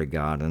the word of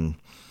God, and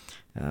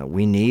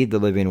we need the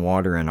living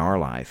water in our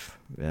life.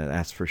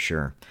 That's for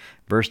sure.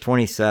 Verse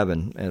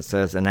 27, it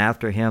says, and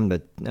after him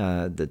the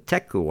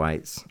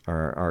Tekoites,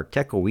 or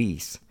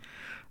Tekois.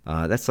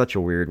 That's such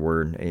a weird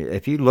word.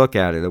 If you look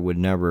at it, it would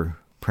never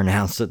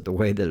pronounce it the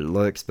way that it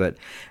looks. But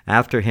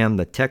after him,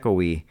 the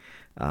Tekois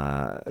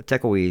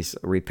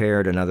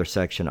repaired another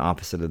section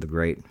opposite of the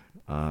great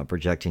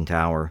projecting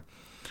tower,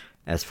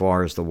 as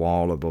far as the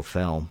wall of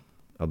Ophel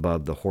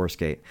above the horse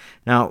gate.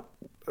 Now,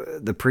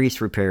 the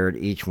priests repaired,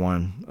 each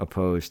one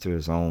opposed to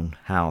his own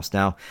house.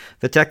 Now,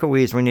 the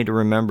Tekois, we need to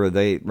remember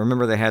they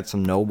had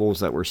some nobles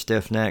that were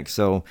stiff-necked,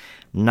 so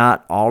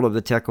not all of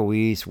the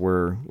Tekois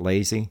were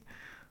lazy.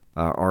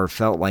 or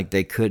felt like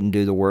they couldn't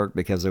do the work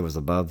because it was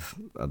above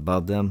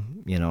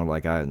them.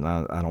 Like I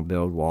don't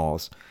build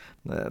walls,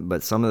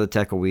 but some of the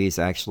techies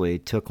actually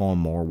took on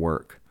more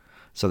work,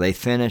 so they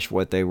finished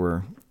what they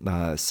were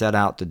set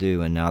out to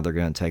do, and now they're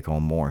going to take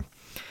on more.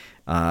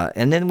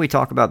 And then we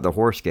talk about the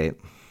horse gate.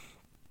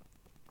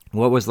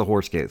 What was the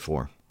horse gate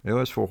for? It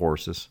was for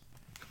horses.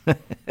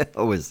 It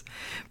was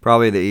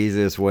probably the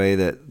easiest way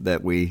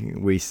that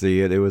we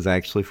see it. It was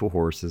actually for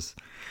horses.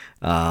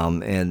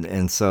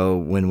 And so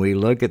when we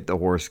look at the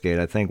horse gate,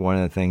 I think one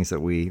of the things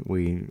that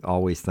we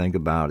always think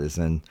about is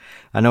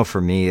I know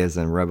for me is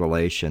in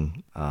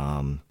Revelation,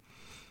 I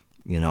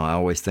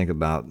always think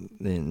about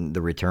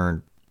the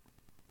return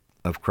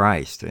of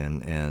Christ,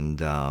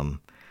 and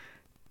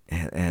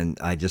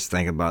I just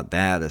think about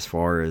that as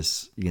far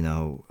as,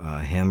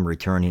 him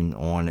returning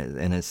on it.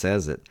 And it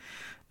says it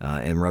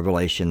in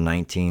Revelation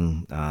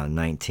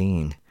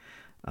 19:19.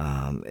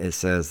 It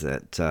says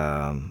that,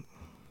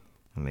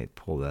 let me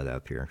pull that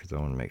up here because I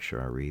want to make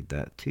sure I read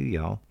that to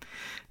y'all.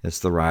 It's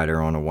the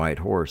rider on a white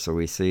horse. So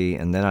we see,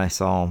 and then I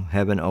saw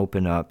heaven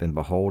open up, and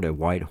behold, a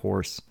white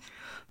horse.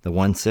 The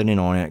one sitting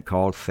on it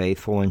called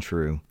Faithful and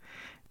True,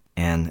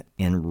 and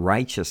in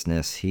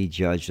righteousness he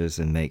judges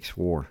and makes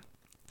war.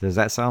 Does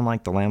that sound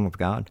like the Lamb of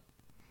God?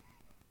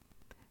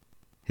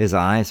 His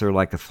eyes are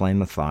like a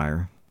flame of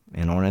fire,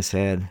 and on his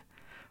head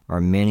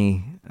are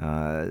many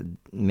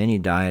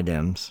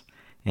diadems,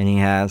 and he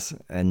has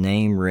a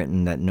name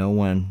written that no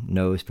one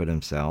knows but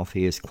himself.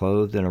 He is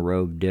clothed in a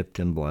robe dipped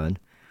in blood,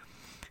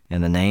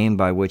 and the name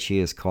by which he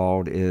is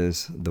called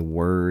is the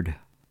Word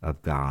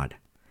of God.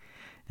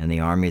 And the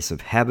armies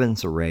of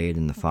heavens, arrayed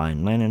in the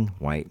fine linen,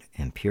 white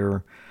and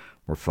pure,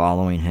 were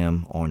following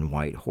him on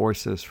white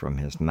horses. From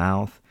his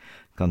mouth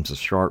comes a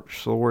sharp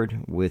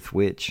sword with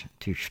which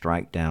to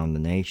strike down the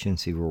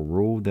nations. He will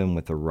rule them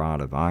with a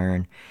rod of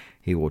iron.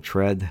 He will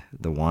tread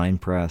the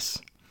winepress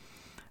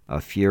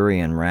of fury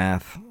and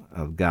wrath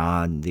of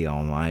God the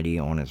Almighty.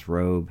 On his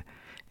robe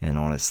and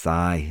on his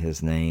thigh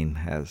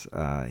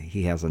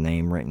he has a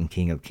name written,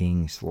 King of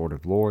Kings, Lord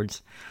of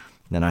Lords.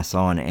 Then I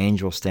saw an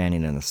angel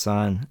standing in the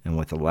sun, and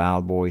with a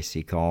loud voice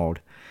he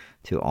called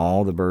to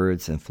all the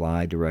birds and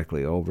fly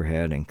directly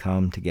overhead and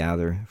come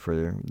together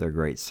for their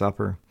great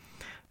supper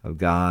of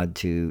God,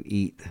 to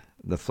eat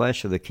the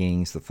flesh of the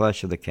kings, the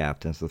flesh of the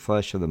captains, the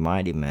flesh of the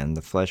mighty men,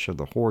 the flesh of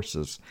the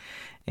horses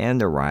and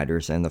their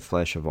riders, and the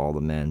flesh of all the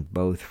men,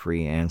 both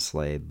free and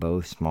slave,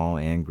 both small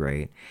and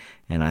great.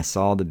 And I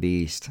saw the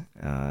beast,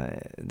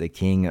 the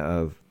king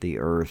of the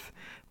earth,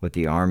 with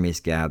the armies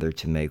gathered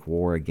to make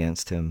war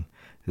against him,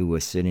 who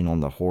was sitting on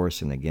the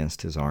horse, and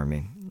against his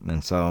army.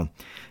 And so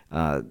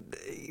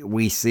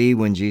we see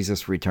when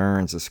Jesus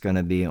returns, it's going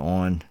to be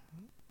on,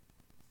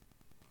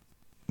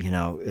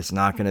 it's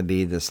not going to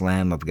be this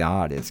Lamb of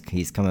God.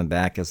 He's coming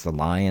back as the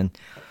Lion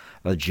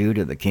of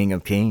Judah, the King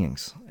of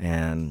Kings.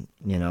 And,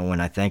 when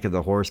I think of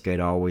the horse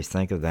gate, I always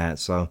think of that.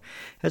 So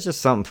it's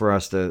just something for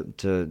us to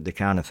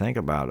kind of think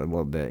about a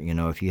little bit.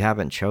 If you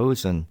haven't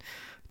chosen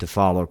to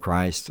follow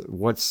Christ,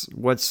 what's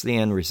the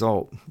end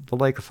result? The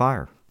lake of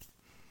fire.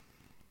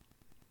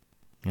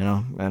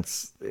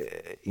 That's,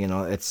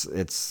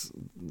 it's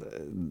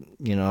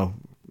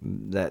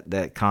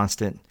that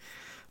constant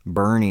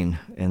burning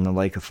in the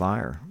lake of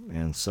fire.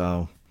 And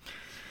so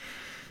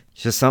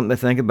it's just something to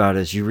think about.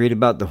 As you read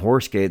about the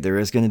horse gate, there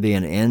is going to be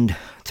an end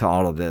to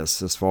all of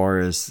this. As far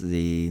as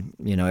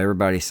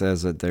everybody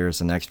says that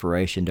there's an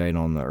expiration date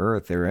on the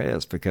earth. There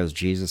is, because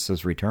Jesus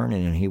is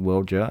returning and he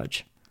will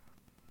judge.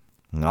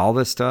 And all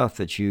this stuff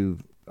that you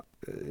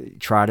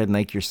try to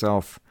make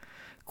yourself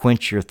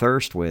quench your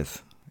thirst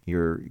with,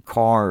 your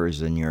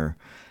cars and your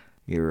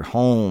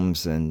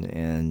homes and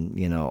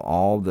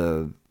all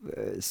the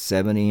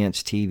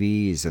 70-inch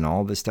TVs and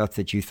all the stuff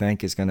that you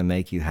think is going to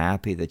make you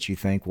happy, that you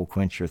think will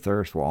quench your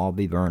thirst, will all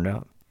be burned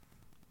up.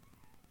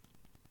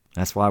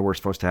 That's why we're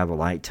supposed to have a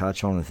light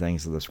touch on the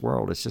things of this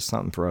world. It's just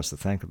something for us to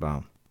think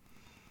about.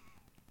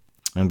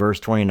 In verse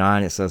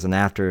 29, it says, and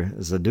after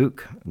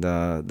Zadok,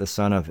 the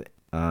son of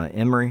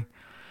Imri,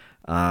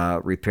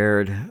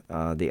 repaired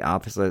the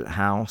opposite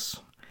house,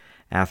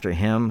 after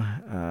him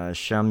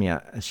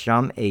Shamaiah,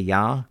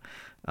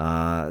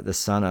 the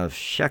son of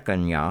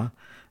Shechaniah,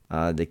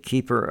 the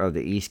keeper of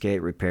the east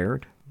gate,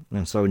 repaired.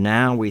 And so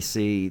now we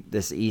see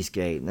this east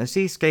gate. And this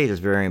east gate is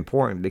very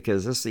important,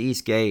 because this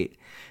east gate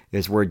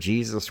is where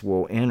Jesus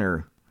will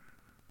enter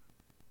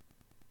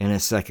in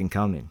his second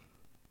coming.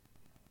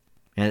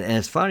 And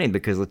it's funny,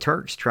 because the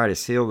Turks try to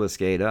seal this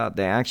gate up.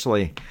 They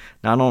actually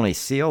not only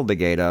sealed the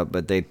gate up,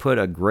 but they put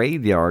a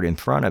graveyard in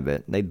front of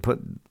it. They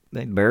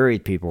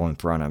buried people in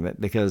front of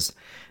it, because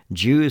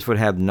Jews would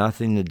have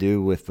nothing to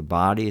do with the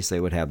bodies.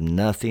 They would have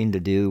nothing to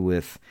do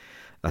with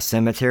a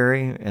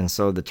cemetery. And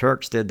so the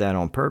Turks did that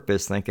on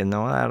purpose, thinking,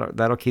 no,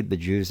 that'll keep the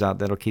Jews out.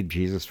 That'll keep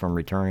Jesus from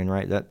returning,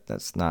 right?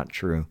 That's not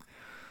true.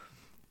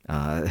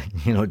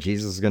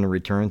 Jesus is going to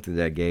return through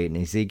that gate. In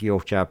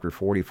Ezekiel chapter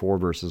 44,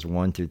 verses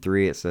 1 through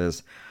 3, it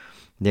says,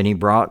 then he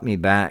brought me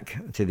back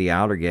to the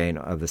outer gate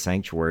of the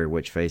sanctuary,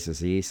 which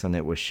faces east, and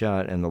it was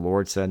shut. And the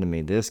Lord said to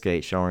me, this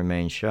gate shall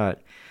remain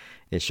shut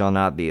It shall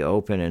not be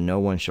open, and no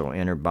one shall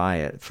enter by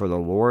it. For the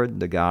Lord,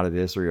 the God of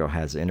Israel,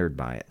 has entered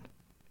by it.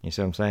 You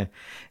see what I'm saying?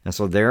 And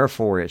so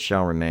therefore it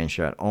shall remain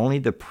shut. Only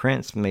the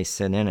prince may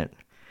sit in it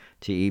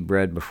to eat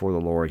bread before the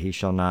Lord. He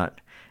shall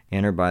not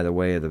enter by the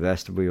way of the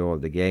vestibule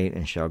of the gate,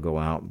 and shall go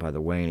out by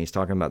the way. And he's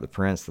talking about the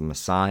prince, the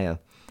Messiah,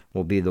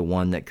 will be the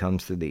one that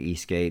comes through the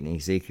east gate. In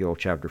Ezekiel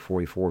chapter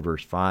 44,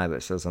 verse 5,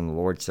 it says, And the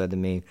Lord said to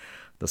me,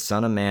 The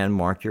Son of Man,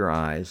 mark your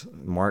eyes,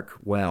 mark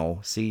well,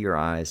 see your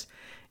eyes,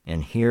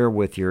 and hear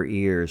with your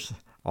ears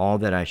all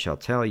that I shall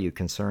tell you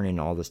concerning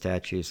all the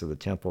statutes of the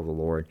temple of the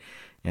Lord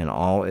and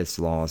all its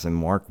laws, and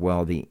mark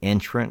well the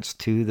entrance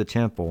to the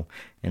temple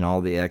and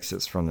all the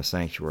exits from the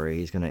sanctuary.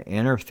 He's going to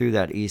enter through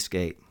that east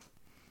gate.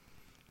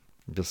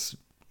 Just,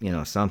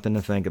 something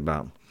to think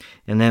about.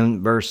 And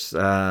then let's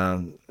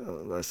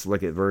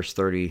look at verse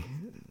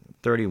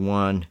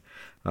 31,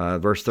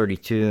 verse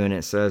 32, and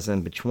it says,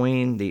 And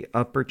between the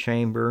upper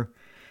chamber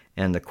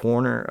and the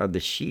corner of the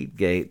sheep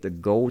gate, the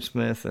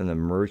goldsmith and the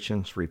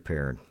merchants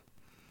repaired.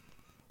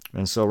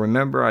 And so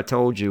remember, I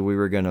told you we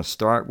were going to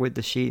start with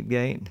the sheep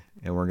gate,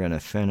 and we're going to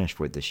finish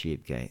with the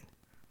sheep gate.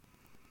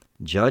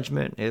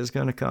 Judgment is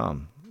going to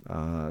come.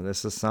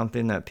 This is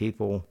something that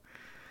people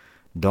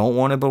don't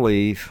want to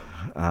believe,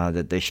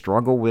 that they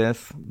struggle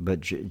with, but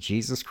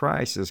Jesus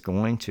Christ is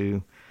going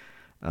to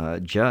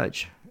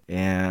judge.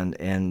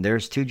 And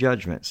there's two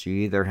judgments. You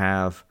either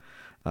have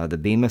the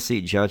Bema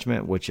Seat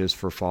judgment, which is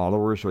for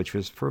followers, which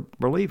is for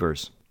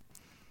believers.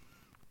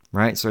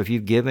 Right? So if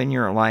you've given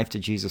your life to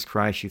Jesus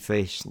Christ, you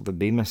face the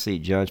Bema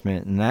Seat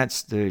judgment, and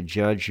that's to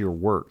judge your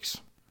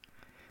works.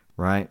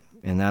 Right?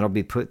 And that'll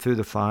be put through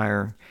the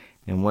fire,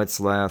 and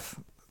what's left,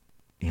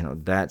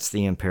 that's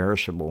the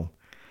imperishable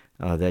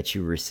that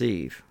you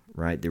receive,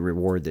 right? The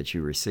reward that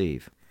you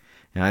receive.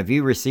 Now, if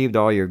you received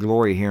all your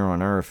glory here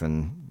on earth,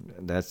 and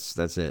that's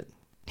it.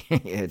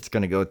 It's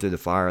going to go through the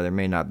fire. There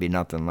may not be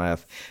nothing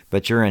left,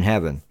 but you're in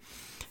heaven,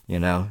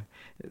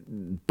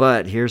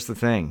 But here's the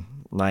thing,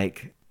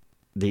 like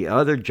the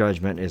other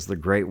judgment is the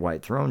great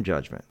white throne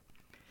judgment.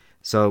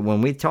 So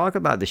when we talk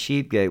about the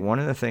sheep gate, one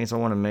of the things I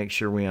want to make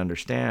sure we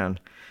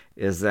understand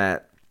is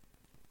that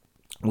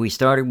we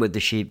started with the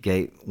sheep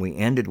gate, we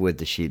ended with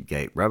the sheep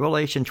gate.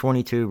 Revelation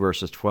 22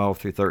 verses 12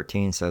 through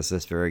 13 says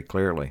this very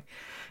clearly.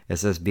 It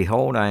says,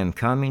 Behold, I am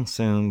coming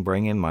soon,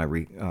 bringing my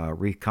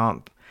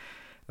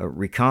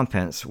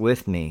recompense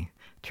with me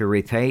to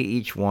repay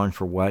each one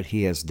for what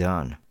he has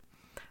done.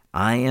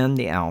 I am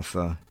the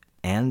Alpha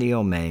and the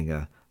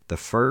Omega, the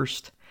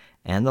first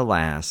and the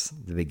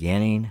last, the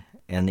beginning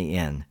and the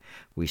end.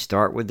 We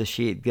start with the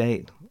sheep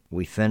gate,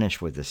 we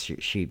finish with the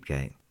sheep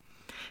gate.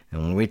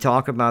 And when we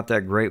talk about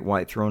that great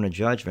white throne of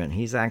judgment,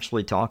 he's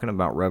actually talking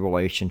about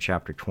Revelation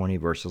chapter 20,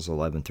 verses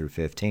 11 through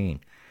 15.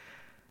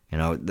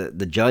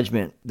 The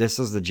judgment, this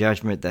is the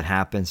judgment that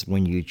happens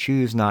when you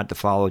choose not to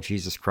follow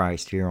Jesus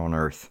Christ here on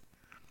earth.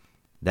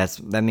 That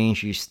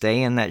means you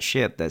stay in that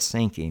ship that's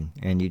sinking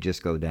and you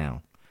just go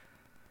down.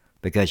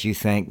 Because you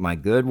think my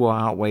good will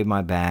outweigh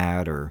my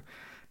bad, or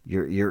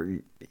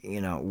there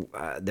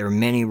are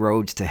many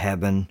roads to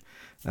heaven.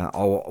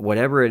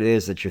 Whatever it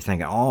is that you're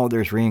thinking,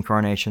 there's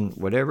reincarnation,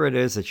 whatever it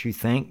is that you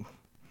think,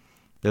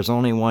 there's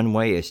only one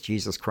way, it's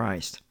Jesus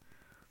Christ.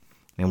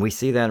 And we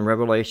see that in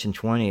Revelation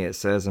 20, it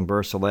says in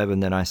verse 11,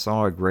 Then I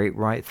saw a great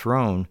white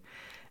throne,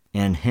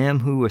 and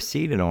him who was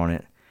seated on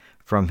it.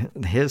 From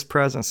his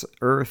presence,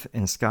 earth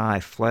and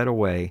sky fled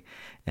away,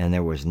 and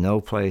there was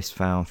no place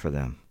found for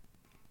them.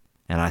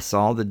 And I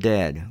saw the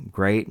dead,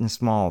 great and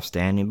small,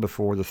 standing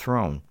before the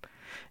throne,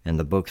 and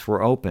the books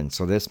were opened.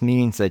 So this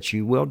means that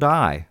you will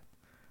die.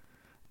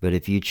 But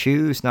if you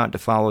choose not to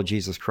follow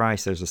Jesus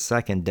Christ, there's a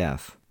second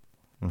death.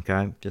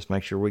 Okay? Just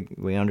make sure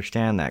we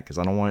understand that, because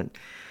I don't want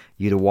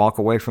you to walk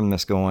away from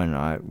this going,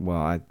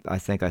 I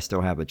think I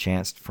still have a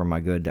chance for my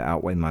good to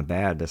outweigh my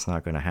bad. That's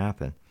not going to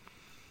happen.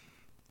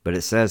 But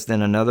it says,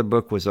 Then another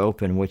book was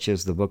opened, which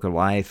is the book of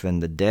life,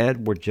 and the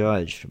dead were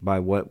judged by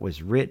what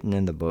was written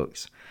in the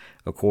books,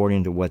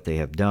 according to what they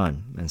have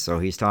done. And so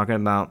he's talking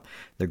about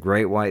the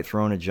great white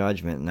throne of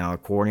judgment. Now,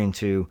 according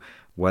to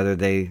whether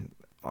they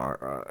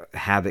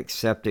have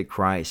accepted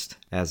Christ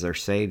as their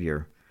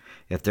Savior,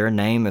 if their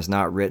name is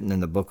not written in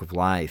the book of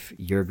life,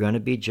 you're going to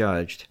be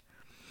judged,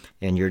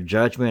 and your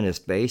judgment is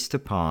based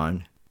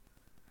upon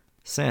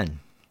sin.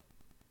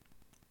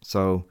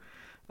 So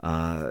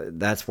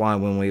that's why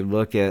when we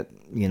look at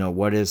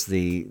what is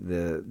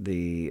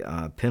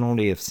the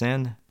penalty of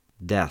sin,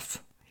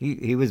 death.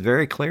 He was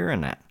very clear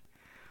in that.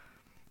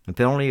 The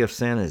penalty of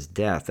sin is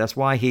death. That's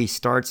why he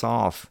starts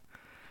off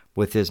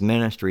with his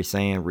ministry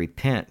saying,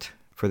 Repent,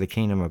 for the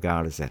kingdom of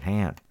God is at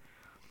hand.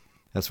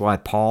 That's why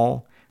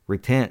Paul,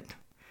 repent.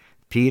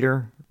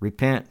 Peter,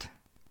 repent.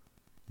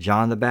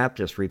 John the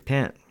Baptist,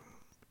 repent.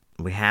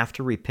 We have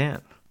to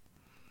repent.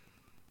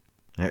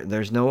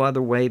 There's no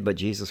other way but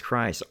Jesus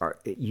Christ.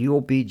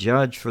 You'll be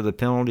judged for the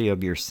penalty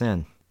of your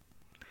sin.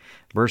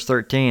 Verse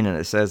 13, and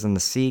it says, And the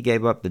sea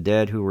gave up the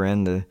dead who were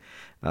in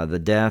the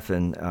death,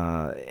 and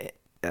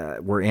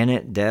were in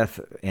it. Death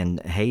and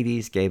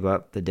Hades gave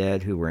up the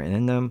dead who were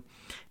in them,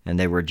 and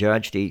they were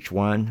judged, each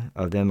one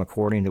of them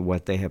according to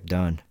what they have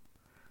done.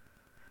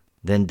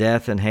 Then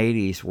death and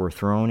Hades were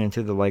thrown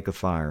into the lake of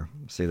fire.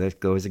 See, that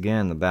goes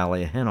again, the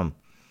valley of Hinnom.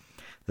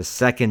 The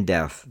second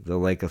death, the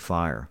lake of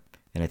fire.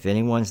 And if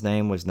anyone's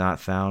name was not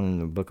found in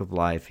the book of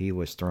life, he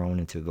was thrown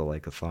into the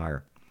lake of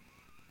fire.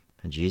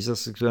 And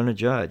Jesus is going to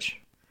judge.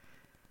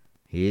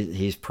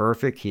 He's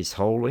perfect. He's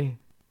holy.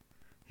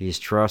 He's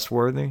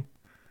trustworthy.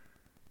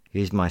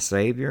 He's my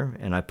Savior,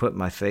 and I put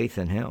my faith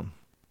in him.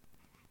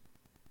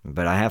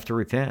 But I have to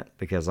repent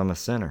because I'm a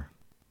sinner.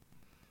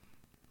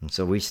 And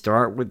so we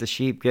start with the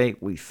sheep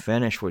gate. We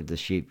finish with the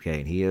sheep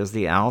gate. He is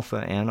the Alpha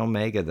and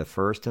Omega, the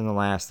first and the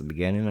last, the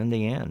beginning and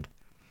the end.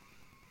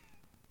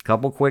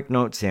 Couple quick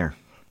notes here.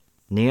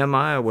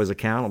 Nehemiah was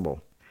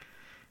accountable.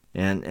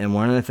 And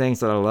one of the things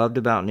that I loved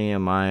about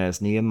Nehemiah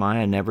is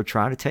Nehemiah never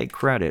tried to take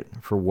credit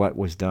for what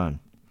was done.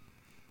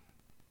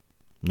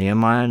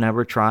 Nehemiah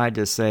never tried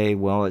to say,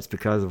 well, it's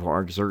because of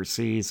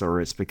Artaxerxes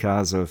or it's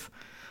because of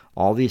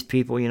all these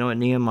people. You know what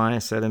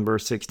Nehemiah said in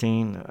verse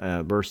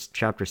 16,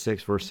 chapter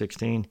 6, verse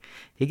 16?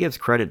 He gives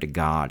credit to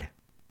God.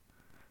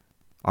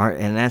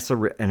 And that's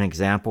an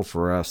example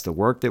for us. The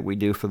work that we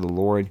do for the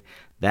Lord,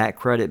 that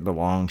credit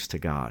belongs to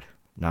God,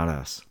 not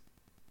us.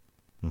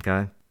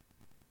 Okay?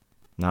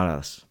 Not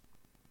us.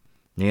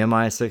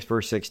 Nehemiah 6,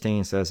 verse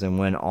 16 says, and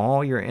when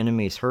all your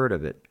enemies heard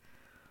of it,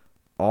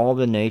 all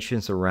the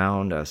nations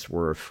around us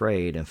were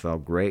afraid and fell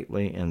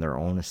greatly in their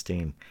own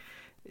esteem.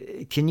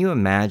 Can you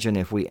imagine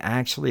if we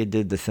actually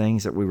did the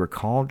things that we were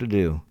called to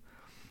do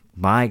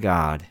by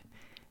God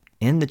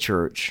in the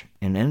church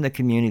and in the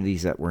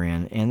communities that we're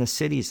in and the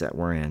cities that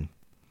we're in?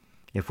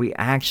 If we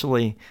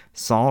actually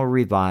saw a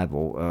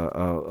revival,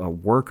 a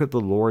work of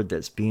the Lord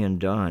that's being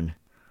done,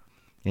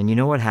 and you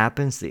know what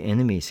happens? The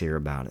enemies hear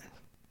about it.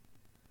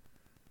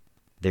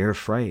 They're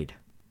afraid.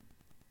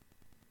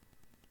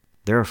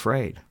 They're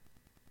afraid.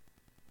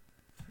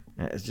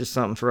 It's just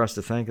something for us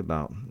to think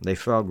about. They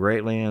fell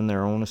greatly in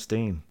their own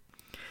esteem,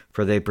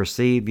 for they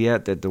perceived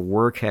yet that the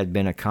work had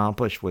been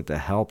accomplished with the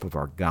help of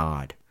our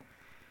God.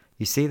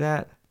 You see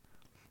that?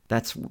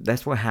 That's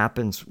what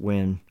happens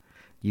when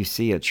you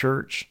see a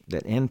church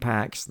that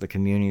impacts the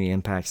community,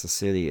 impacts the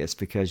city. It's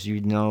because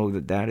you know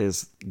that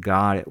is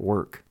God at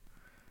work.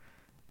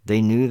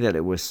 They knew that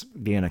it was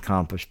being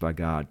accomplished by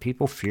God.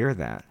 People fear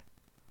that.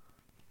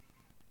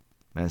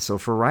 And so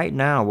for right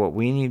now, what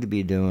we need to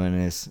be doing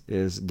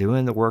is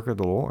doing the work of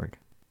the Lord.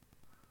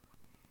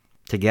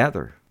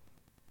 Together.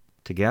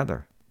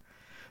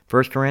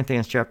 1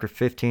 Corinthians chapter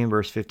 15,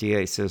 verse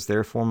 58 says,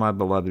 therefore, my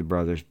beloved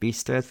brothers, be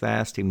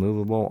steadfast,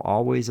 immovable,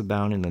 always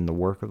abounding in the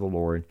work of the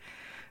Lord,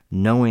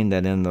 knowing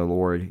that in the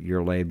Lord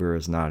your labor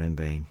is not in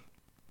vain.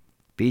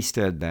 Be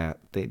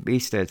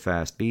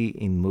steadfast,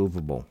 be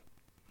immovable,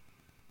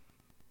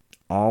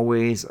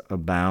 always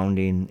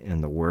abounding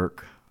in the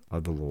work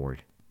of the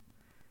Lord.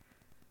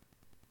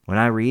 When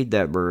I read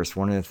that verse,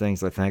 one of the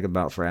things I think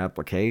about for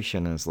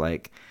application is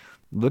like,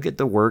 look at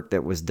the work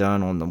that was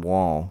done on the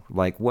wall.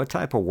 Like, what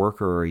type of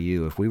worker are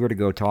you? If we were to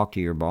go talk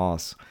to your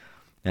boss,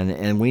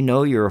 and we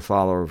know you're a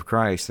follower of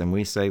Christ, and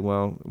we say,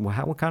 well,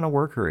 what kind of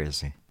worker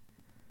is he?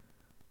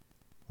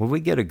 Will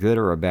we get a good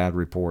or a bad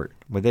report?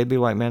 Would they be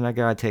like, man, that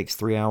guy takes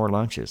 3-hour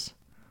lunches.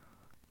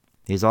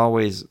 He's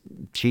always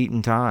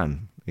cheating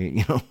time,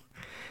 you know?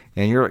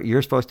 And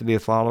you're supposed to be a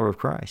follower of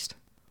Christ.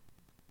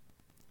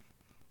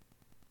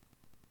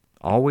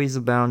 Always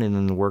abounding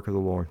in the work of the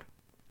Lord.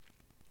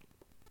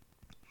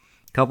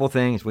 Couple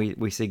things.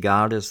 We see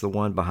God as the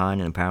one behind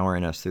and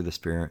empowering us through the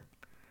Spirit.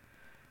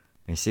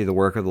 And see the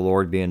work of the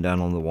Lord being done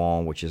on the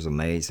wall, which is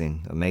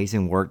amazing.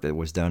 Amazing work that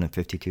was done in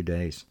 52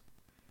 days.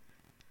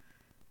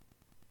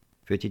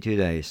 52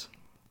 days.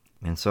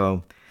 And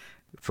so,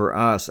 for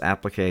us,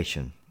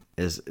 application.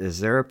 Is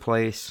there a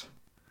place,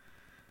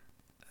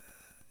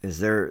 is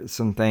there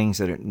some things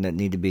that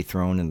need to be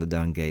thrown in the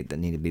dung gate, that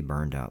need to be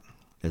burned up?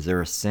 Is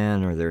there a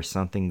sin or there's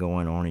something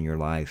going on in your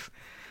life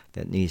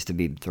that needs to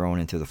be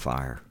thrown into the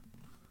fire?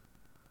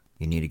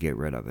 You need to get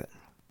rid of it.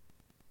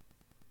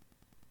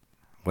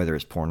 Whether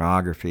it's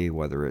pornography,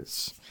 whether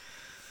it's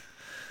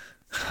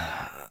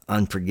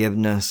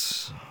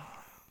unforgiveness,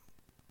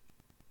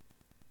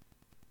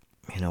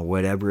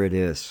 whatever it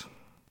is.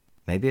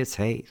 Maybe it's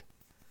hate.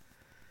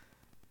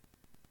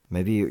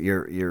 Maybe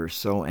you're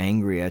so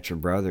angry at your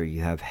brother, you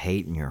have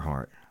hate in your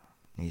heart.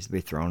 It needs to be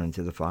thrown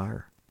into the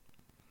fire.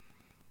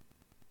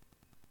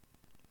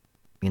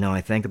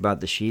 I think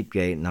about the sheep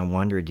gate and I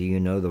wonder, do you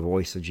know the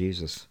voice of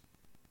Jesus?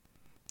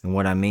 And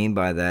what I mean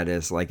by that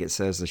is, like it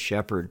says,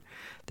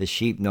 the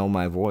sheep know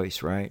my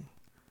voice, right?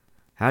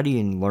 How do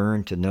you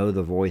learn to know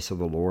the voice of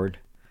the Lord?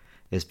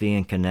 It's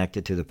being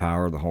connected to the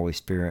power of the Holy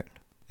Spirit.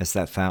 It's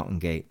that fountain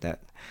gate, that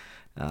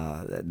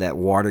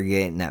water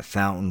gate and that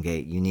fountain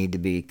gate. You need to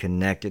be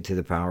connected to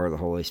the power of the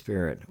Holy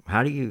Spirit.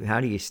 How do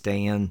you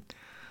stay in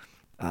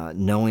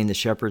knowing the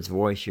shepherd's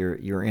voice?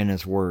 You're in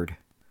His Word.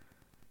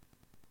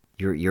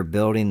 You're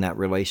building that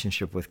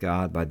relationship with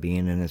God by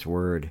being in His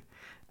Word,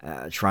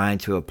 trying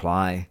to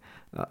apply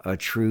a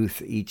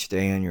truth each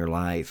day in your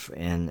life,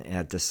 and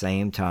at the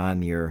same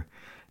time you're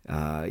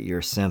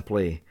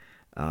simply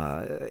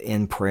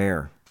in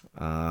prayer,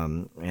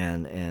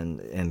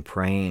 and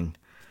praying,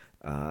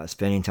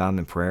 spending time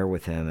in prayer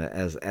with Him,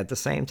 as at the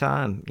same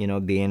time,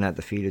 being at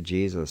the feet of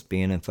Jesus,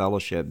 being in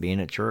fellowship, being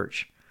at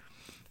church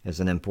is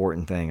an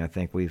important thing. I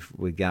think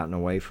we've gotten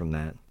away from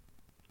that.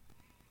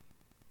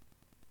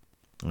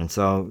 And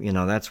so,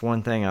 that's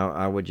one thing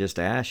I would just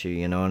ask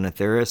you, and if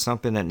there is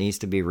something that needs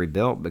to be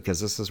rebuilt, because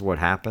this is what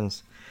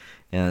happens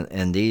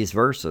in these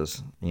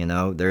verses,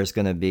 there's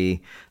going to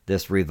be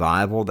this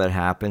revival that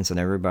happens, and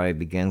everybody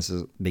begins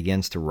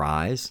to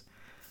rise.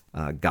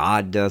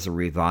 God does a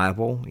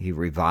revival. He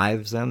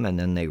revives them, and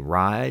then they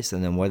rise,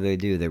 and then what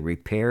do? They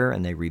repair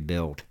and they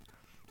rebuild.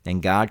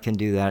 And God can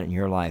do that in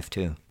your life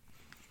too.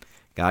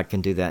 God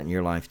can do that in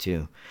your life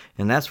too.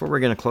 And that's where we're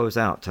going to close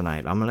out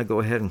tonight. I'm going to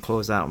go ahead and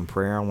close out in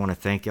prayer. I want to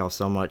thank y'all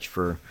so much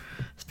for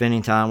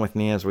spending time with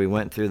me as we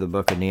went through the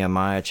book of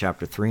Nehemiah,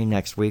 chapter 3.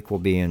 Next week we'll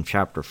be in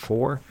chapter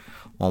 4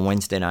 on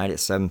Wednesday night at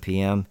 7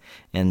 p.m.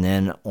 And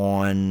then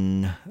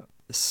on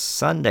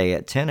Sunday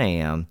at 10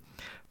 a.m.,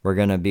 we're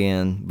going to be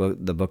in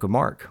the book of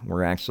Mark.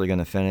 We're actually going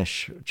to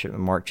finish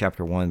Mark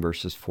chapter 1,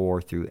 verses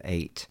 4 through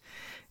 8.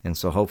 And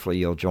so hopefully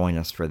you'll join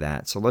us for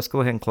that. So let's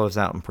go ahead and close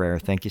out in prayer.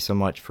 Thank you so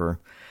much for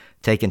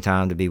taking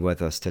time to be with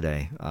us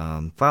today.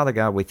 Father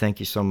God, we thank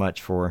you so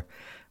much for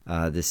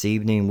this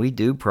evening. We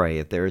do pray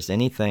if there's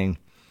anything,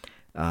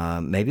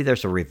 maybe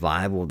there's a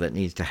revival that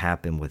needs to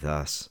happen with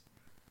us.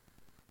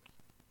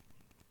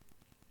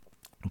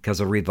 Because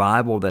a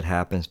revival that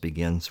happens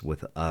begins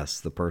with us,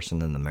 the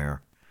person in the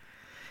mirror.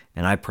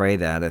 And I pray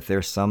that if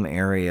there's some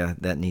area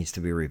that needs to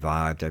be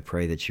revived, I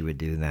pray that you would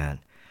do that.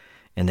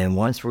 And then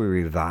once we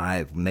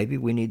revive, maybe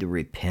we need to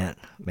repent.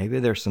 Maybe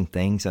there's some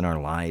things in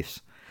our lives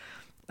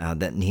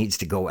that needs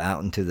to go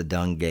out into the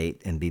dung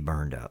gate and be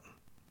burned up.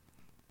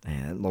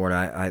 And Lord,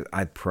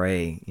 I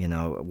pray,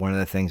 one of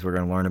the things we're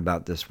going to learn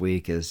about this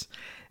week is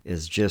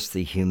just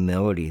the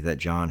humility that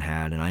John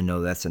had. And I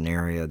know that's an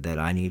area that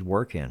I need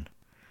work in.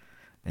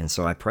 And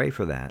so I pray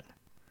for that.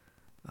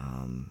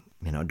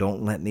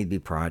 Don't let me be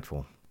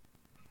prideful.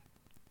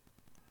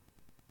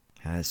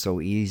 It's so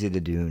easy to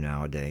do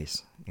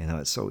nowadays.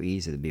 It's so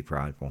easy to be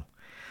prideful.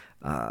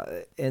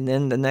 And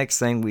then the next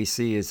thing we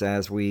see is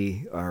as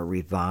we are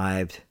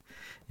revived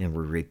and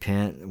we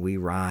repent, we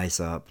rise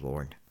up,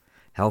 Lord.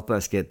 Help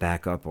us get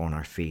back up on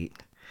our feet.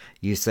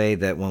 You say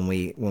that when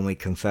we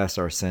confess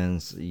our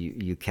sins,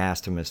 you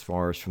cast them as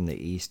far as from the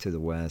east to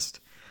the west.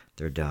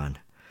 They're done.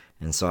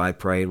 And so I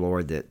pray,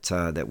 Lord,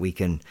 that we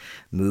can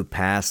move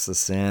past the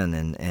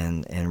sin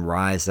and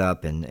rise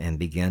up and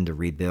begin to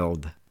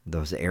rebuild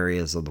those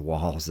areas of the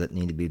walls that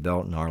need to be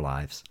built in our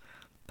lives.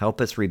 Help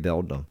us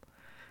rebuild them.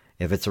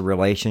 If it's a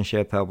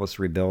relationship, help us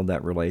rebuild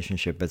that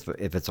relationship.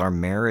 If it's our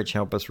marriage,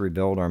 help us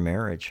rebuild our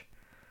marriage.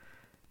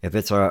 If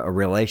it's a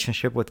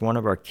relationship with one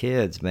of our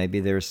kids,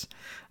 maybe there's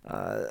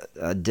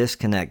a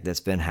disconnect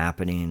that's been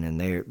happening and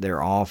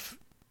they're off,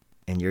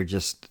 and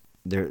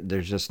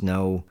there's just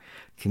no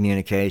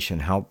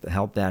communication.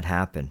 Help that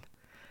happen.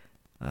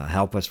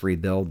 Help us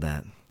rebuild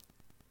that.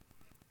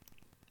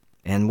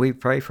 And we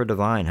pray for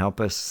Divine.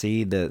 Help us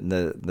see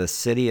the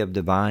city of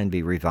Divine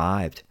be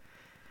revived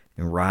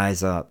and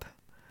rise up.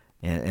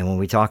 And when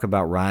we talk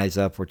about rise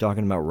up, we're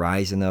talking about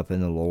rising up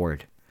in the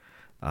Lord,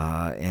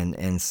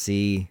 and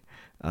see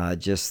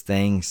just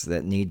things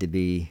that need to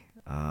be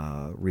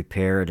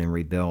repaired and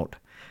rebuilt.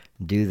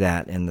 Do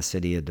that in the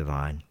city of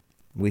Divine.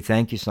 We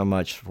thank you so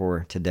much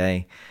for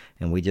today,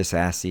 and we just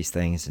ask these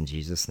things in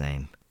Jesus'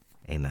 name.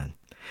 Amen.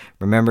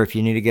 Remember, if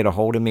you need to get a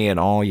hold of me at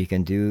all, you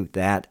can do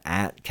that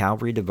at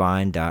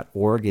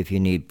calvarydivine.org. If you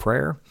need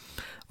prayer,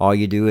 all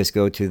you do is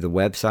go to the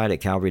website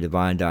at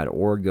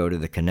calvarydivine.org, go to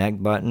the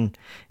connect button,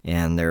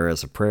 and there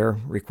is a prayer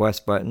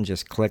request button.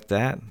 Just click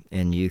that,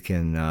 and you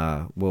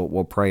can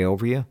we'll pray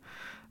over you,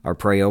 or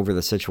pray over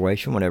the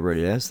situation, whatever it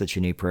is that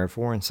you need prayer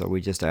for. And so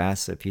we just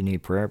ask, if you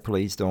need prayer,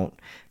 please don't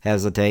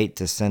hesitate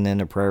to send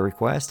in a prayer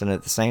request. And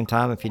at the same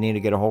time, if you need to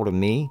get a hold of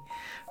me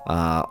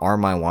or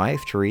my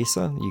wife,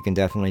 Teresa, you can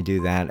definitely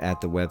do that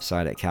at the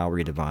website at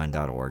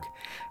calvarydivine.org.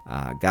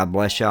 God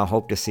bless y'all.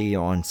 Hope to see you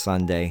on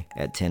Sunday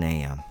at 10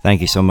 a.m.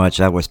 Thank you so much.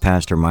 That was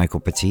Pastor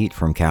Michael Petit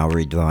from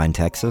Calvary Divine,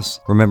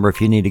 Texas. Remember,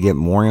 if you need to get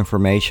more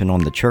information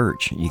on the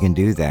church, you can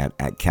do that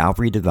at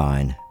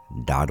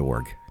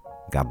calvarydivine.org.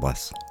 God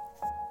bless.